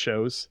people to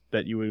shows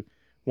that you would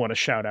want to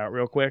shout out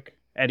real quick?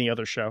 Any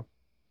other show?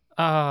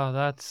 Oh,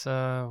 that's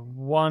a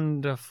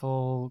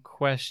wonderful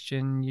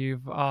question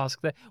you've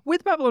asked there.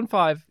 With Babylon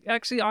 5,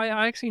 actually,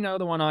 I actually know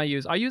the one I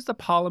use. I use the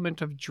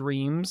Parliament of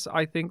Dreams.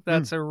 I think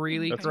that's a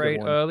really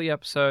great early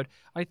episode.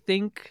 I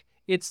think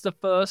it's the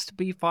first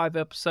B5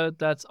 episode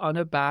that's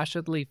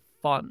unabashedly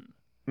fun.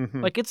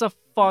 Mm-hmm. Like, it's a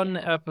fun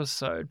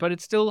episode, but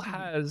it still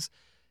has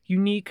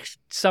unique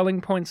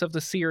selling points of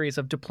the series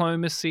of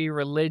diplomacy,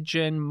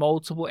 religion,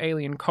 multiple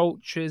alien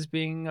cultures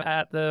being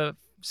at the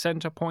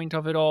center point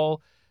of it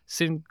all.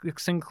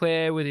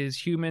 Sinclair with his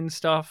human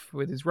stuff,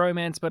 with his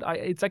romance, but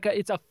it's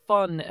a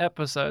fun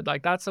episode.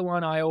 Like, that's the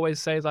one I always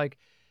say, like,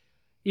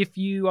 if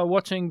you are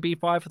watching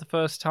B5 for the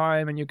first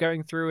time and you're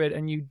going through it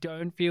and you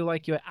don't feel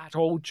like you're at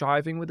all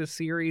jiving with the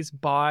series,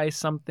 buy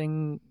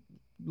something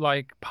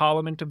like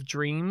Parliament of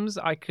Dreams.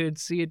 I could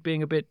see it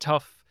being a bit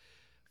tough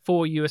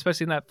for you,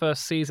 especially in that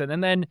first season.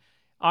 And then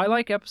I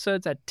like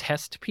episodes that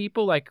test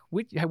people, like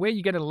where are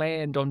you going to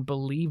land on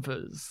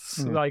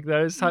believers? Like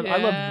those type. I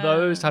love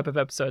those type of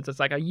episodes. It's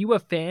like, are you a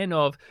fan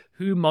of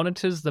Who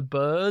Monitors the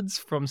Birds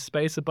from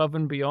Space Above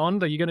and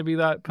Beyond? Are you going to be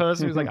that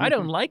person who's like, I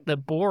don't like the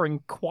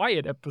boring,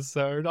 quiet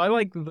episode. I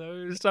like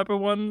those type of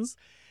ones.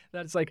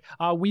 That's like,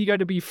 are we going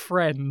to be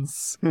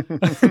friends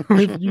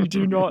if you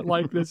do not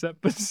like this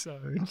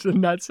episode?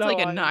 And that's like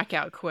a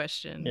knockout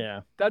question.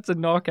 Yeah, that's a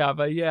knockout.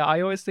 But yeah,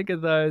 I always think of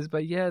those.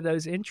 But yeah,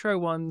 those intro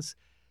ones.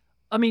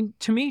 I mean,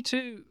 to me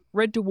too,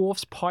 Red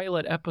Dwarf's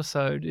pilot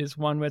episode is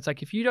one where it's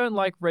like, if you don't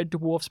like Red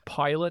Dwarf's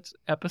pilot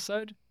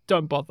episode,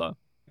 don't bother.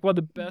 One of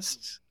the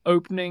best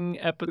opening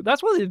episodes.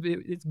 That's one of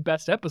its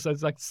best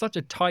episodes. Like, such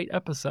a tight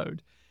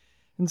episode.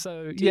 And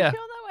so, Do you feel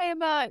that way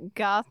about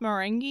Garth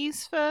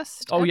Marenghi's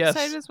first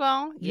episode as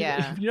well?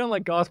 Yeah. If you don't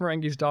like Garth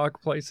Marenghi's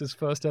Dark Places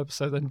first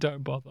episode, then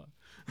don't bother.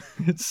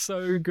 It's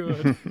so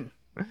good.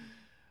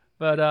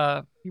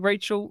 But,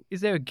 Rachel,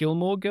 is there a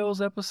Gilmore Girls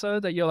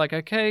episode that you're like,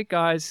 okay,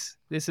 guys,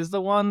 this is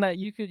the one that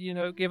you could,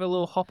 give a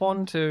little hop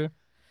on to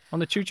on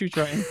the choo-choo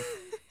train?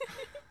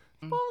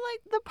 Well,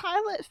 like, the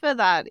pilot for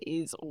that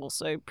is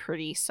also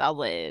pretty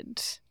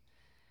solid.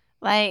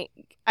 Like,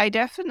 I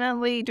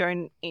definitely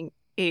don't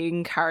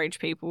encourage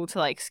people to,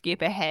 like,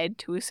 skip ahead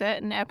to a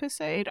certain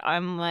episode.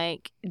 I'm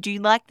like, do you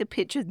like the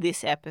pitch of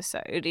this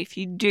episode? If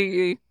you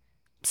do,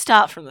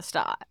 start from the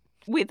start.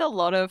 With a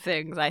lot of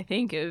things, I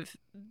think of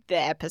the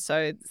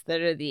episodes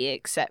that are the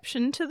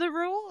exception to the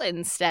rule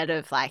instead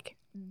of, like,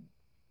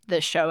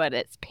 the show at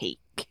its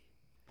peak.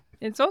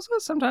 It's also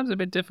sometimes a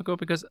bit difficult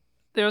because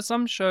there are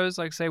some shows,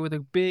 like, say, with a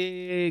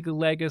big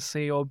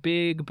legacy or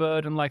big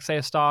burden, like, say,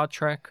 a Star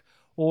Trek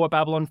or a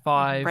Babylon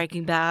 5.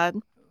 Breaking Bad.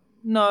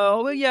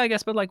 No, well, yeah, I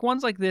guess, but, like,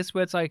 ones like this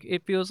where it's like,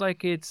 it feels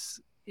like it's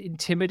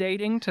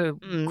intimidating to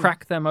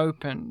crack them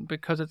open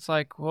because it's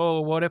like, whoa,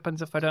 what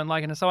happens if I don't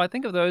like it? And so I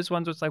think of those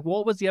ones where it's like,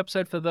 what was the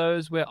episode for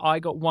those where I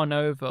got won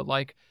over?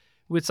 Like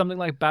with something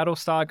like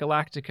Battlestar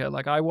Galactica,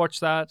 like I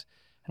watched that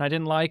and I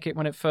didn't like it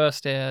when it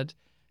first aired,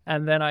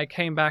 and then I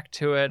came back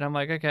to it and I'm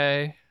like,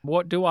 okay,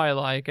 what do I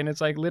like? And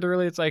it's like,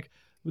 literally, it's like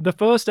the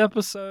first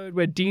episode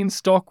where Dean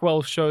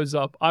Stockwell shows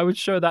up, I would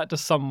show that to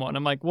someone.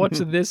 I'm like, what's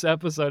this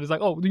episode? It's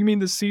like, oh, do you mean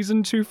the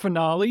season 2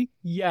 finale?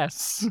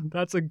 Yes,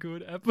 that's a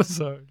good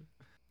episode.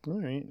 All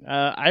right.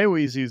 I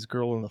always use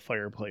Girl in the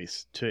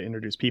Fireplace to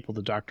introduce people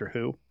to Doctor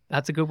Who.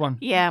 That's a good one.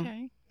 Yeah.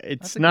 Okay.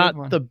 It's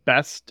not the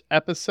best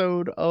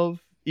episode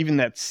of even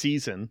that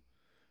season,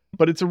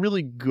 but it's a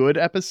really good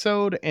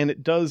episode, and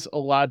it does a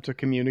lot to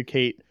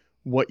communicate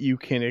what you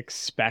can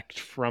expect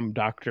from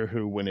Doctor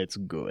Who when it's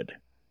good.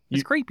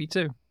 It's creepy,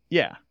 too.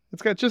 Yeah.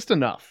 It's got just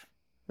enough.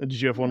 Did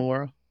you have one,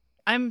 Laura?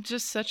 I'm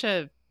just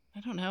I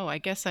don't know. I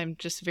guess I'm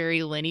just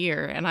very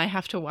linear, and I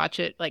have to watch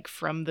it like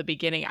from the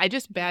beginning. I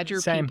just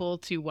badger people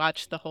to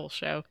watch the whole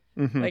show.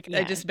 Mm-hmm.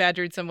 I just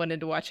badgered someone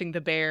into watching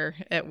The Bear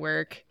at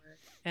work,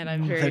 and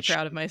I'm very That's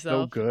proud of So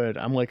myself. good.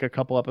 I'm like a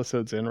couple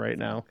episodes in right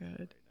now.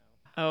 Good.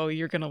 Oh,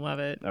 you're gonna love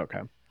it.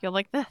 Okay. You're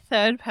like the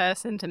third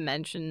person to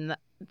mention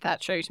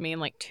that show to me in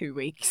like 2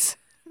 weeks.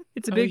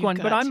 It's a Oh, big you've one,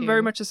 but got I'm very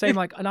to. much the same.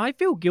 Like, and I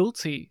feel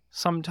guilty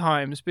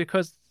sometimes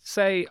because,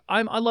 say,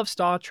 I love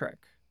Star Trek,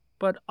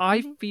 but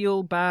I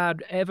feel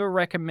bad ever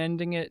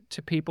recommending it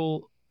to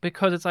people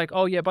because it's like,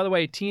 oh yeah, by the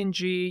way,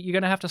 TNG, you're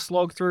gonna have to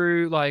slog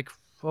through like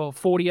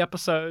 40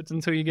 episodes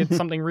until you get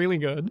something really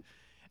good.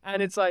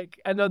 And it's like,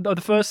 and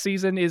the first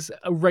season is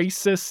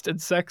racist and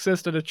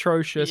sexist and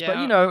atrocious, but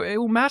Yeah. you know, it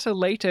will matter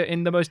later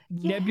in the most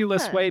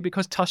nebulous Yeah. way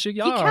because Tasha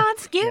Yar. You can't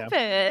skip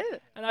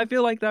it. And I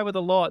feel like that with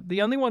a lot.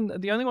 The only ones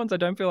I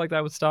don't feel like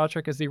that with Star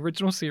Trek is the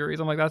original series.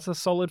 I'm like, that's a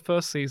solid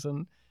first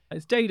season.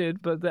 It's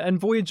dated, but and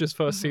Voyager's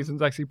first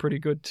season's actually pretty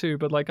good too.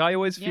 But like, I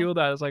always feel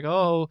that it's like,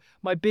 oh,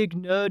 my big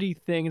nerdy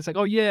thing. It's like,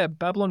 oh yeah,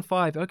 Babylon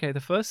 5. Okay, the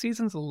first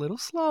season's a little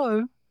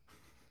slow,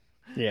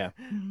 Yeah.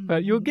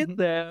 but you'll get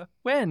there.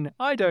 When?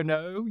 I don't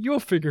know. You'll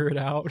figure it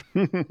out.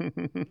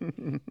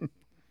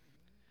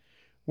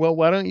 Well,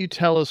 why don't you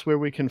tell us where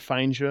we can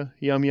find you,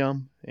 Yum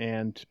Yum,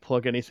 and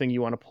plug anything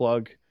you want to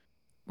plug?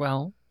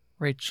 Well,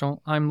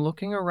 Rachel, I'm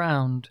looking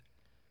around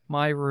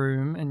my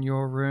room and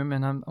your room,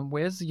 and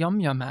where's Yum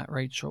Yum at,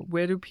 Rachel?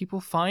 Where do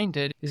people find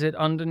it? Is it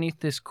underneath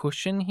this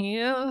cushion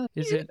here?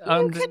 Is it You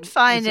under? can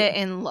find is it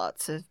in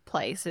lots of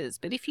places,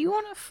 but if you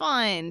want to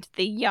find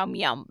the Yum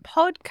Yum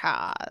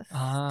podcast,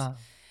 Ah,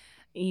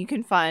 you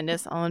can find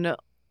us on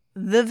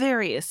the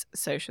various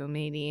social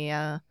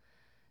media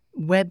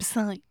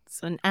websites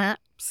and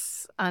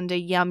apps under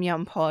Yum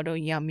Yum Pod or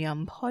Yum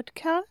Yum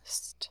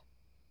Podcast.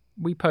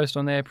 we post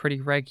on there pretty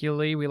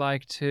regularly. We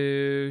like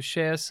to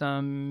share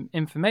some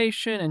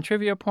information and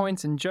trivia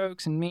points and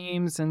jokes and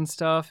memes and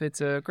stuff.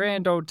 It's a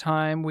grand old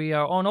time. We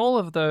are on all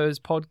of those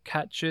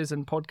podcatchers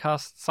and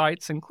podcast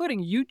sites,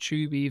 including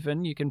YouTube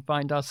even. You can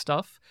find our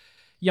stuff.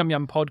 Yum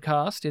Yum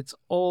Podcast. It's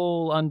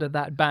all under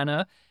that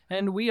banner.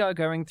 And we are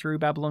going through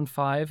Babylon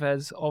 5,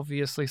 as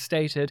obviously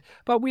stated.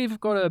 But we've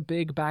got a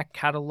big back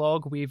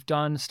catalogue. We've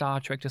done Star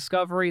Trek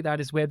Discovery. That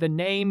is where the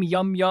name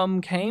Yum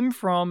Yum came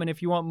from. And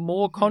if you want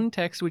more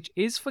context, which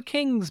is for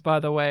kings, by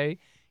the way,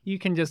 you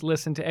can just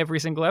listen to every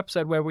single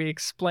episode where we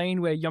explain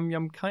where Yum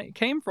Yum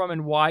came from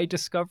and why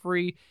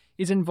Discovery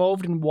is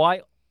involved and why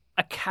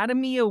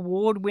Academy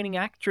Award-winning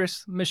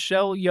actress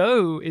Michelle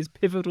Yeoh is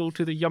pivotal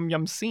to the Yum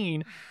Yum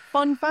scene.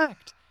 Fun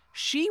fact,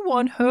 she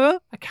won her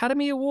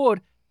Academy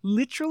Award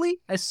literally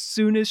as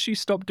soon as she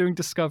stopped doing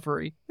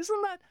Discovery.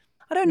 Isn't that...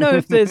 I don't know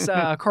if there's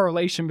a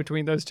correlation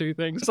between those two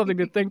things, something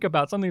to think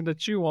about, something to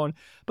chew on.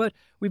 But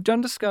we've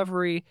done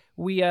Discovery.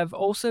 We have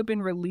also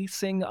been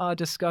releasing our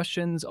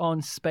discussions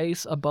on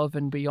Space Above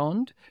and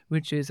Beyond,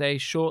 which is a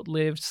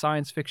short-lived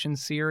science fiction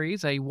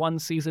series, a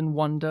one-season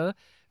wonder,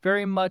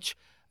 very much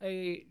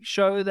a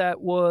show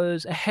that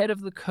was ahead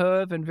of the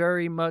curve and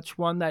very much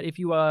one that if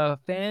you are a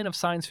fan of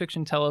science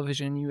fiction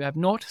television, you have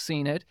not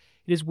seen it,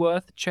 it is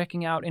worth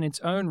checking out in its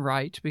own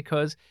right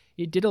because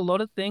it did a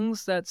lot of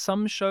things that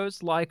some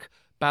shows like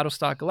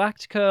Battlestar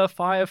Galactica,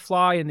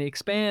 Firefly, and The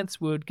Expanse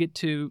would get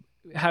to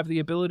have the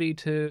ability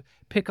to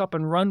pick up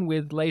and run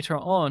with later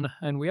on.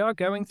 And we are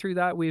going through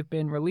that. We've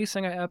been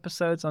releasing our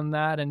episodes on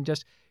that and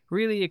just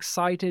really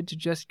excited to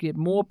just get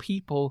more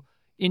people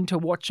into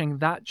watching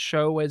that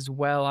show as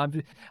well.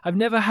 I've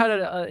never had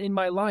it in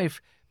my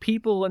life.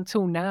 People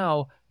until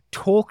now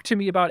talk to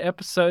me about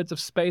episodes of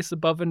Space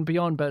Above and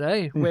Beyond, but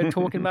hey, we're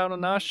talking about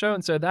on our show,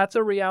 and so that's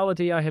a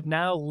reality I have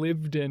now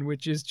lived in,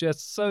 which is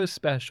just so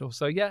special.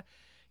 So yeah,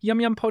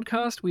 Yum Yum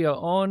Podcast, we are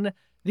on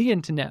the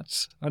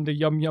internet under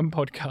Yum Yum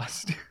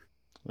Podcast.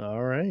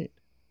 All right.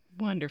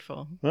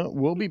 Wonderful. Well,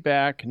 we'll be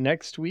back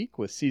next week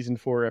with Season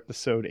 4,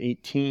 Episode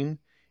 18,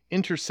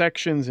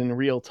 Intersections in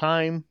Real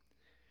Time.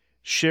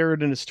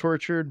 Sheridan is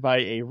tortured by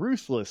a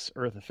ruthless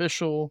Earth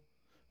official.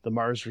 The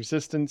Mars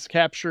Resistance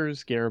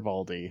captures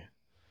Garibaldi.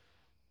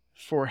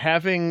 For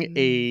having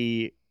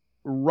a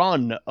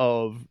run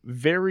of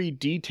very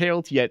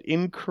detailed yet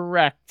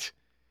incorrect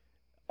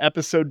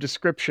episode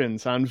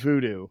descriptions on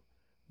Vudu,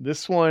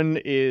 this one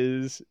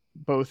is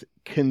both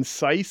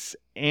concise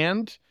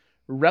and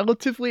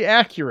relatively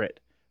accurate.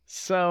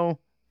 So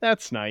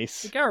that's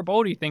nice. The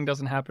Garibaldi thing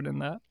doesn't happen in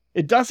that.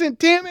 It doesn't,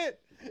 damn it!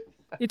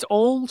 It's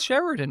all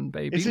Sheridan,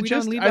 baby. Is it We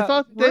just, don't leave I that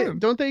thought room.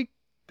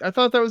 I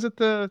thought that was at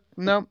the,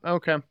 no,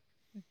 okay.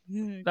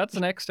 That's the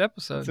next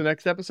episode. That's the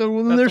next episode.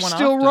 Well, then That's they're the one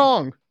still after.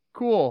 wrong.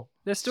 Cool.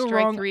 They're still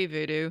Strike wrong. 3,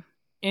 Voodoo.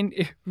 In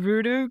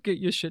Voodoo, get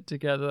your shit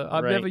together.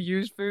 I've Right. never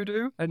used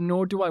Voodoo, and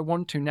nor do I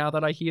want to now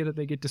that I hear that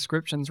they get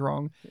descriptions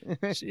wrong.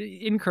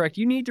 Incorrect.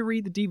 You need to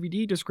read the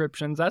DVD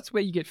descriptions. That's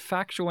where you get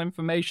factual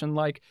information.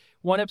 Like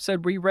one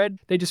episode we read,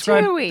 they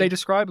described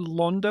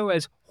Londo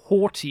as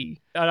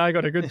haughty, and I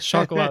got a good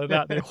chuckle out of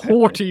that. They're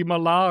haughty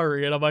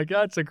Malari, and I'm like,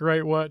 that's a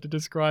great word to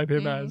describe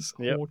him as,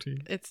 Yep.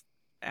 haughty. It's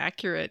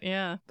accurate,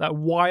 yeah. That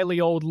wily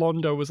old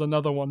Londo was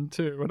another one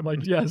too. And I'm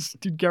like, yes,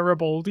 did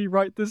Garibaldi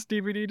write this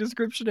DVD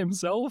description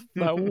himself?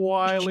 That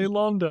wily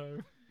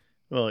Londo.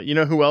 Well, you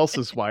know who else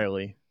is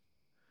wily?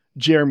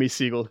 Jeremy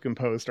Siegel, who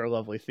composed our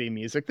lovely theme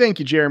music. Thank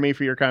you, Jeremy,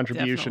 for your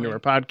contribution to our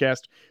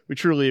podcast. We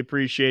truly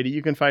appreciate it.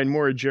 You can find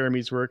more of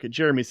Jeremy's work at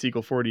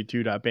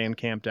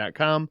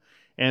jeremysiegel42.bandcamp.com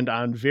and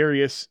on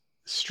various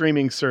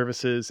streaming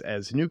services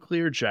as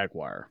Nuclear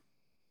Jaguar.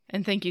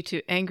 And thank you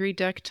to Angry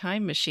Duck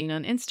Time Machine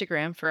on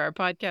Instagram for our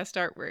podcast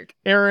artwork.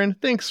 Aaron,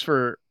 thanks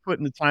for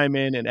putting the time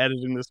in and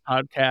editing this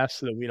podcast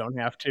so that we don't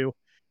have to.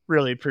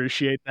 Really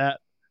appreciate that.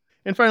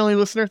 And finally,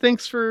 listener,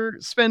 thanks for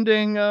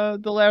spending the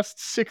last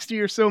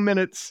 60 or so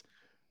minutes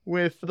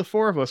with the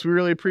four of us. We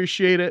really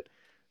appreciate it.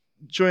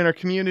 Join our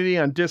community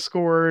on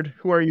Discord,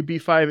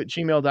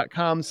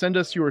 whoareyoub5@gmail.com. Send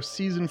us your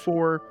Season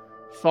 4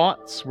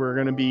 thoughts. We're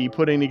going to be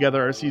putting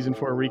together our Season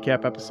 4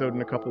 recap episode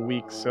in a couple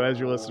weeks. So as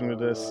you're listening to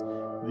this,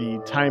 the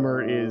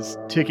timer is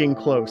ticking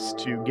close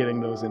to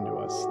getting those into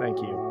us. Thank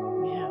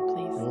you. Yeah,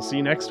 please. We'll see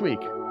you next week.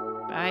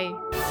 Bye.